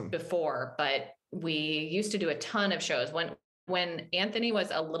did before, but we used to do a ton of shows. When Anthony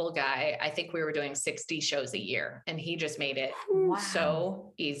was a little guy, I think we were doing 60 shows a year, and he just made it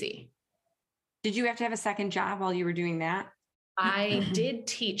so easy. Did you have to have a second job while you were doing that? I did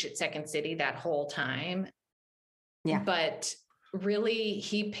teach at Second City that whole time. Yeah. But really,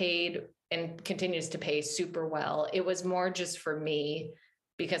 he paid and continues to pay super well. It was more just for me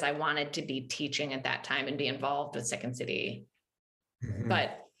because I wanted to be teaching at that time and be involved with Second City. Mm-hmm.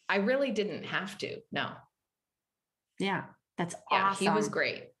 But I really didn't have to. No. Yeah, that's awesome. He was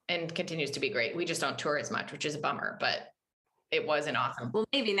great and continues to be great. We just don't tour as much, which is a bummer, but it was an awesome. Well,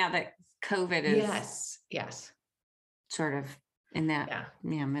 maybe now that COVID is yes, sort of in that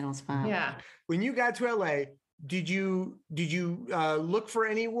middle spot. Yeah. When you got to LA, did you look for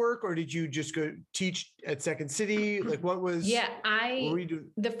any work, or did you just go teach at Second City? Like, what were you doing?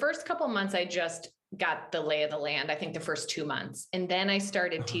 The first couple of months I just got the lay of the land. I think the first 2 months, and then I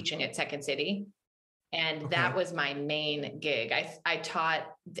started teaching at Second City, and that was my main gig. I taught.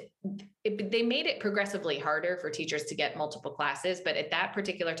 They made it progressively harder for teachers to get multiple classes, but at that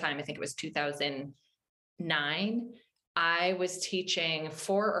particular time, I think it was 2009. I was teaching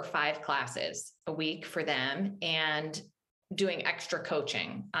 4 or 5 classes a week for them and doing extra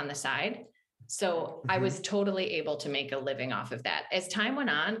coaching on the side. So I was totally able to make a living off of that. As time went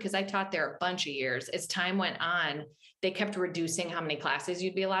on, because I taught there a bunch of years, as time went on, they kept reducing how many classes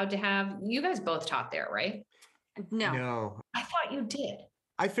you'd be allowed to have. You guys both taught there, right? No. I thought you did.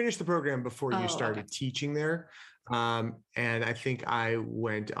 I finished the program before you started teaching there. And I think I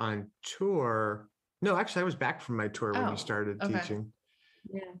went on tour. No, actually, I was back from my tour when you started teaching.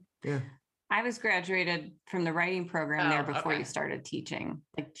 Yeah. I was graduated from the writing program there before you started teaching,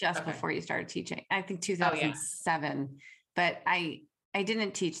 like just before you started teaching. I think 2007, but I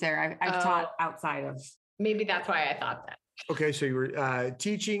didn't teach there. I've taught outside of. Maybe that's why I thought that. Okay, so you were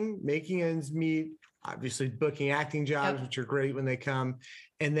teaching, making ends meet, obviously booking acting jobs, which are great when they come.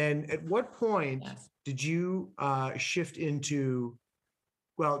 And then at what point did you shift into?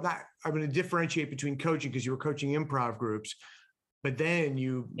 Well, I'm going to differentiate between coaching, because you were coaching improv groups, but then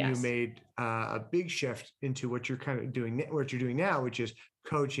you made a big shift into what you're kind of doing, what you're doing now, which is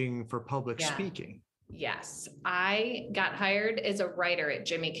coaching for public speaking. Yes. I got hired as a writer at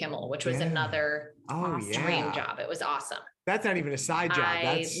Jimmy Kimmel, which was another dream job. It was awesome. That's not even a side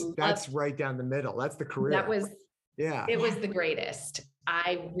job. That's right down the middle. That's the career. It was the greatest.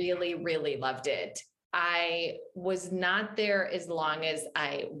 I really, really loved it. I was not there as long as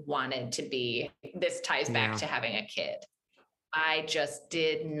I wanted to be. This ties back to having a kid. I just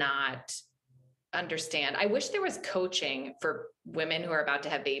did not understand. I wish there was coaching for women who are about to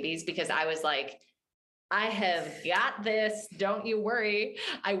have babies, because I was like, I have got this. Don't you worry.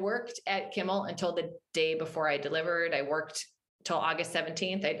 I worked at Kimmel until the day before I delivered. I worked till August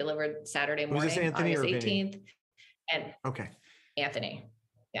 17th. I delivered Saturday morning, was this Anthony August 18th. Vinny? And Anthony.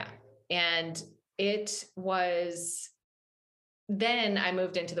 Yeah. And it was, then I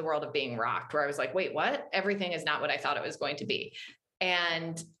moved into the world of being rocked, where I was like, wait, what? Everything is not what I thought it was going to be.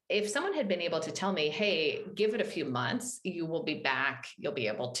 And if someone had been able to tell me, hey, give it a few months, you will be back, you'll be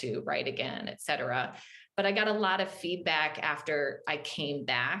able to write again, et cetera. But I got a lot of feedback after I came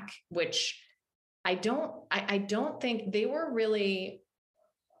back, which I don't think they were really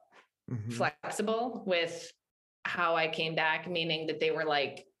flexible with how I came back, meaning that they were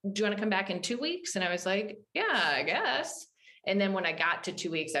like, do you want to come back in 2 weeks? And I was like, yeah, I guess. And then when I got to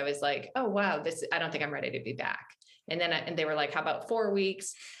 2 weeks, I was like, oh, wow, I don't think I'm ready to be back. And then and they were like, how about 4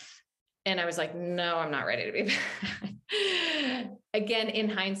 weeks? And I was like, no, I'm not ready to be back. Again, in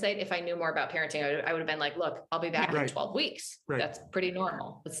hindsight, if I knew more about parenting, I would have been like, look, I'll be back in 12 weeks. Right. That's pretty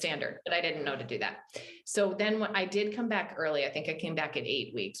normal. It's standard, but I didn't know to do that. So then when I did come back early, I think I came back at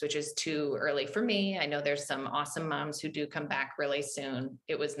 8 weeks, which is too early for me. I know there's some awesome moms who do come back really soon.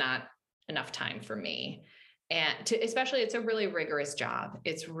 It was not enough time for me. And especially, it's a really rigorous job.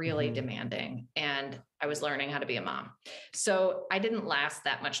 It's really demanding. And I was learning how to be a mom. So I didn't last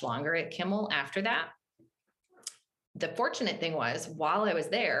that much longer at Kimmel after that. The fortunate thing was, while I was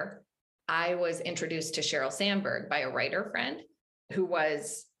there, I was introduced to Sheryl Sandberg by a writer friend who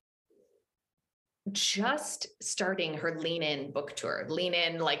was just starting her Lean In book tour. Lean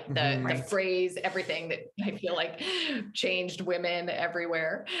In, like the phrase, everything that I feel like changed women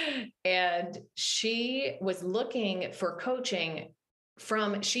everywhere. And she was looking for coaching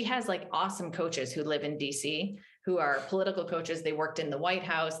she has like awesome coaches who live in DC, who are political coaches. They worked in the White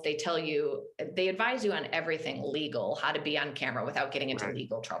House. They advise you on everything legal, how to be on camera without getting into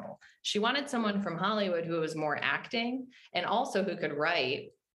legal trouble. She wanted someone from Hollywood who was more acting and also who could write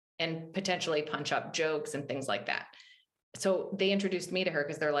and potentially punch up jokes and things like that. So they introduced me to her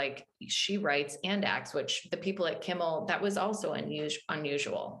because they're like, she writes and acts, which the people at Kimmel, that was also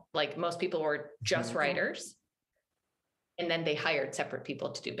unusual. Like most people were just writers. And then they hired separate people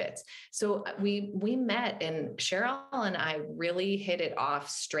to do bits. So we met, and Sheryl and I really hit it off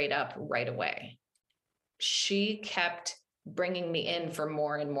straight up right away. She kept bringing me in for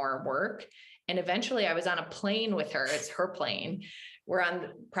more and more work. And eventually I was on a plane with her. It's her plane. We're on the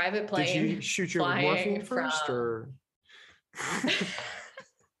private plane. Did she shoot you with morphine first or?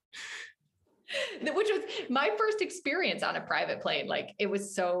 Which was my first experience on a private plane. Like it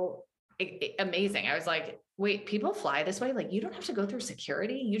was so amazing. I was like, wait, people fly this way? Like you don't have to go through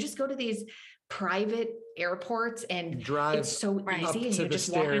security. You just go to these private airports and drive it's so easy. And to you're the just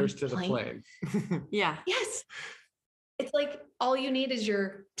stairs to the plane. Yeah. Yes. It's like all you need is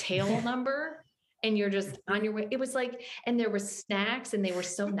your tail number and you're just on your way. It was like, and there was snacks and they were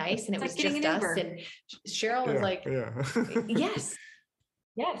so nice and it was just us. And Cheryl was like, yes.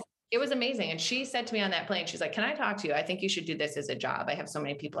 It was amazing. And she said to me on that plane, she's like, can I talk to you? I think you should do this as a job. I have so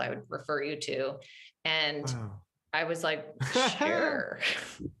many people I would refer you to. And I was like, sure,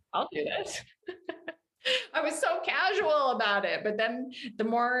 I'll do this. I was so casual about it. But then the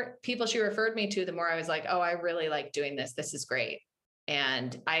more people she referred me to, the more I was like, oh, I really like doing this. This is great.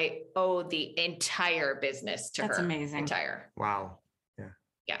 And I owe the entire business to her. That's amazing. Entire. Wow. Yeah.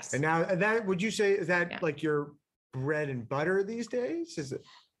 Yes. And now that, would you say, is that like your bread and butter these days? Is it?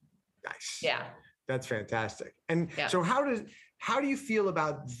 Nice. Yeah. That's fantastic. And so how do you feel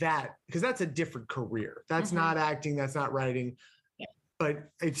about that? Because that's a different career. That's not acting, that's not writing. Yeah. But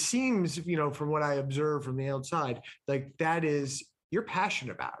it seems, from what I observe from the outside, like that is, you're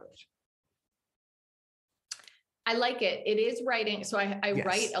passionate about it. I like it. It is writing. So I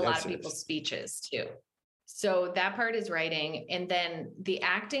write a lot of people's speeches too. So that part is writing. And then the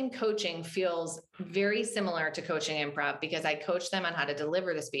acting coaching feels very similar to coaching improv because I coach them on how to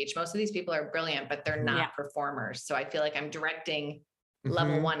deliver the speech. Most of these people are brilliant, but they're not performers. So I feel like I'm directing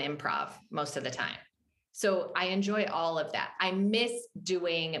level 1 improv most of the time. So I enjoy all of that. I miss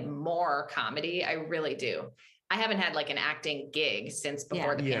doing more comedy. I really do. I haven't had like an acting gig since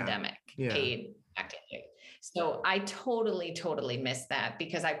before the pandemic, paid acting gig. So I totally miss that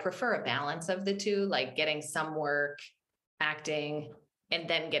because I prefer a balance of the two, like getting some work, acting, and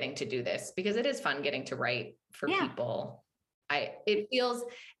then getting to do this because it is fun getting to write for people. It feels,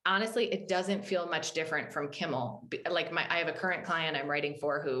 honestly, it doesn't feel much different from Kimmel. Like I have a current client I'm writing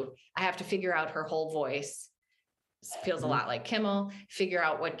for who I have to figure out her whole voice. It feels a lot like Kimmel, figure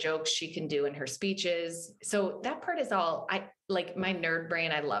out what jokes she can do in her speeches. So that part is all like my nerd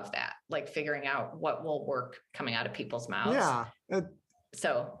brain. I love that, like figuring out what will work coming out of people's mouths. Yeah.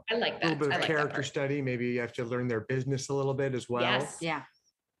 So I like that. A little bit of character study. Maybe you have to learn their business a little bit as well. Yes. Yeah.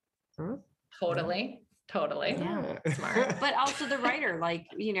 Huh? Totally. Yeah. Smart. But also the writer, like,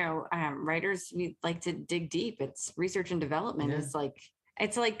 writers, we like to dig deep. It's research and development. It's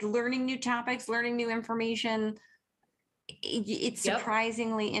like learning new topics, learning new information. It's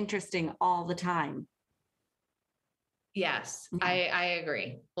surprisingly interesting all the time. Yes, I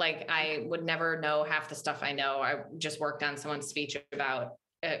agree. Like I would never know half the stuff I know. I just worked on someone's speech about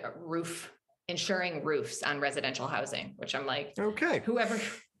insuring roofs on residential housing, which I'm like, okay, whoever,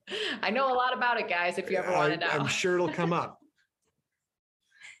 I know a lot about it, guys, if you ever want to know. I'm sure it'll come up.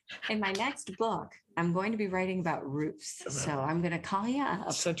 In my next book, I'm going to be writing about roofs. So I'm going to call you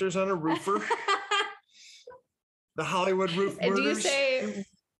up. Centers on a roofer. The Hollywood roof murders. Do you say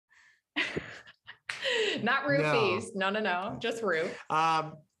not roofies? No. Just roof.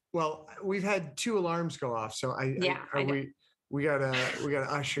 Well, we've had 2 alarms go off, so we gotta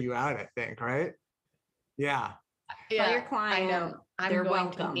usher you out, I think, right? Yeah. Yeah, your client, I know. They're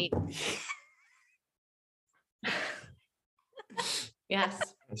welcome. Yes,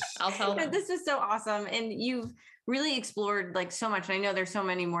 I'll tell them. This was so awesome, and you've really explored like so much. I know there's so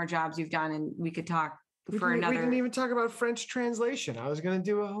many more jobs you've done, and we could talk. We didn't even talk about French translation. I was going to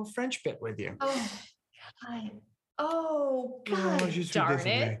do a whole French bit with you. Oh, God. Darn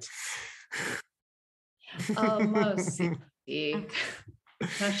it. Ma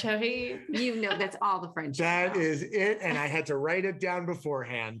chérie. That's all the French. That is it. And I had to write it down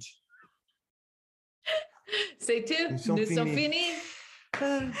beforehand. C'est tout. Nous sommes finis.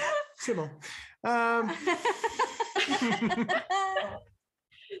 C'est bon.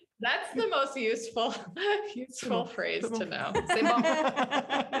 That's the most useful phrase to know. C'est bon.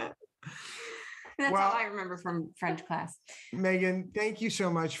 That's all I remember from French class. Megan, thank you so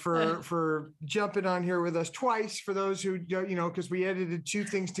much for jumping on here with us twice. For those who don't, because we edited 2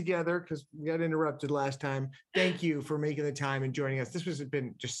 things together because we got interrupted last time. Thank you for making the time and joining us. This has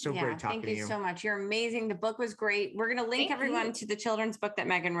been just so great talking to you. Thank you so much. You're amazing. The book was great. We're going to link everyone to the children's book that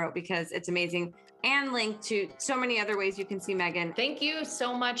Megan wrote because it's amazing, and link to so many other ways you can see Megan. Thank you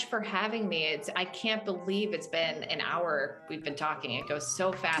so much for having me. I can't believe it's been an hour we've been talking. It goes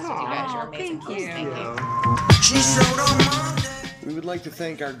so fast with you guys. You're amazing. Thank you. Thank you. She showed on Monday. We would like to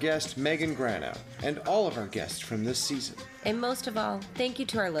thank our guest, Megan Grano, and all of our guests from this season. And most of all, thank you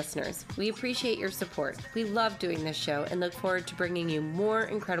to our listeners. We appreciate your support. We love doing this show and look forward to bringing you more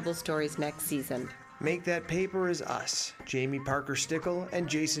incredible stories next season. Make That Paper is us, Jamie Parker Stickle and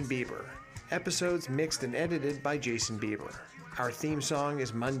Jason Bieber. Episodes mixed and edited by Jason Bieber. Our theme song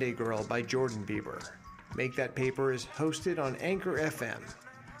is Monday Girl by Jordan Bieber. Make That Paper is hosted on Anchor FM.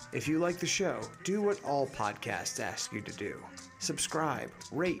 If you like the show, do what all podcasts ask you to do. Subscribe,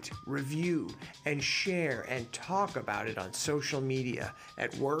 rate, review, and share and talk about it on social media,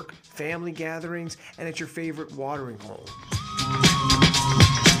 at work, family gatherings, and at your favorite watering hole.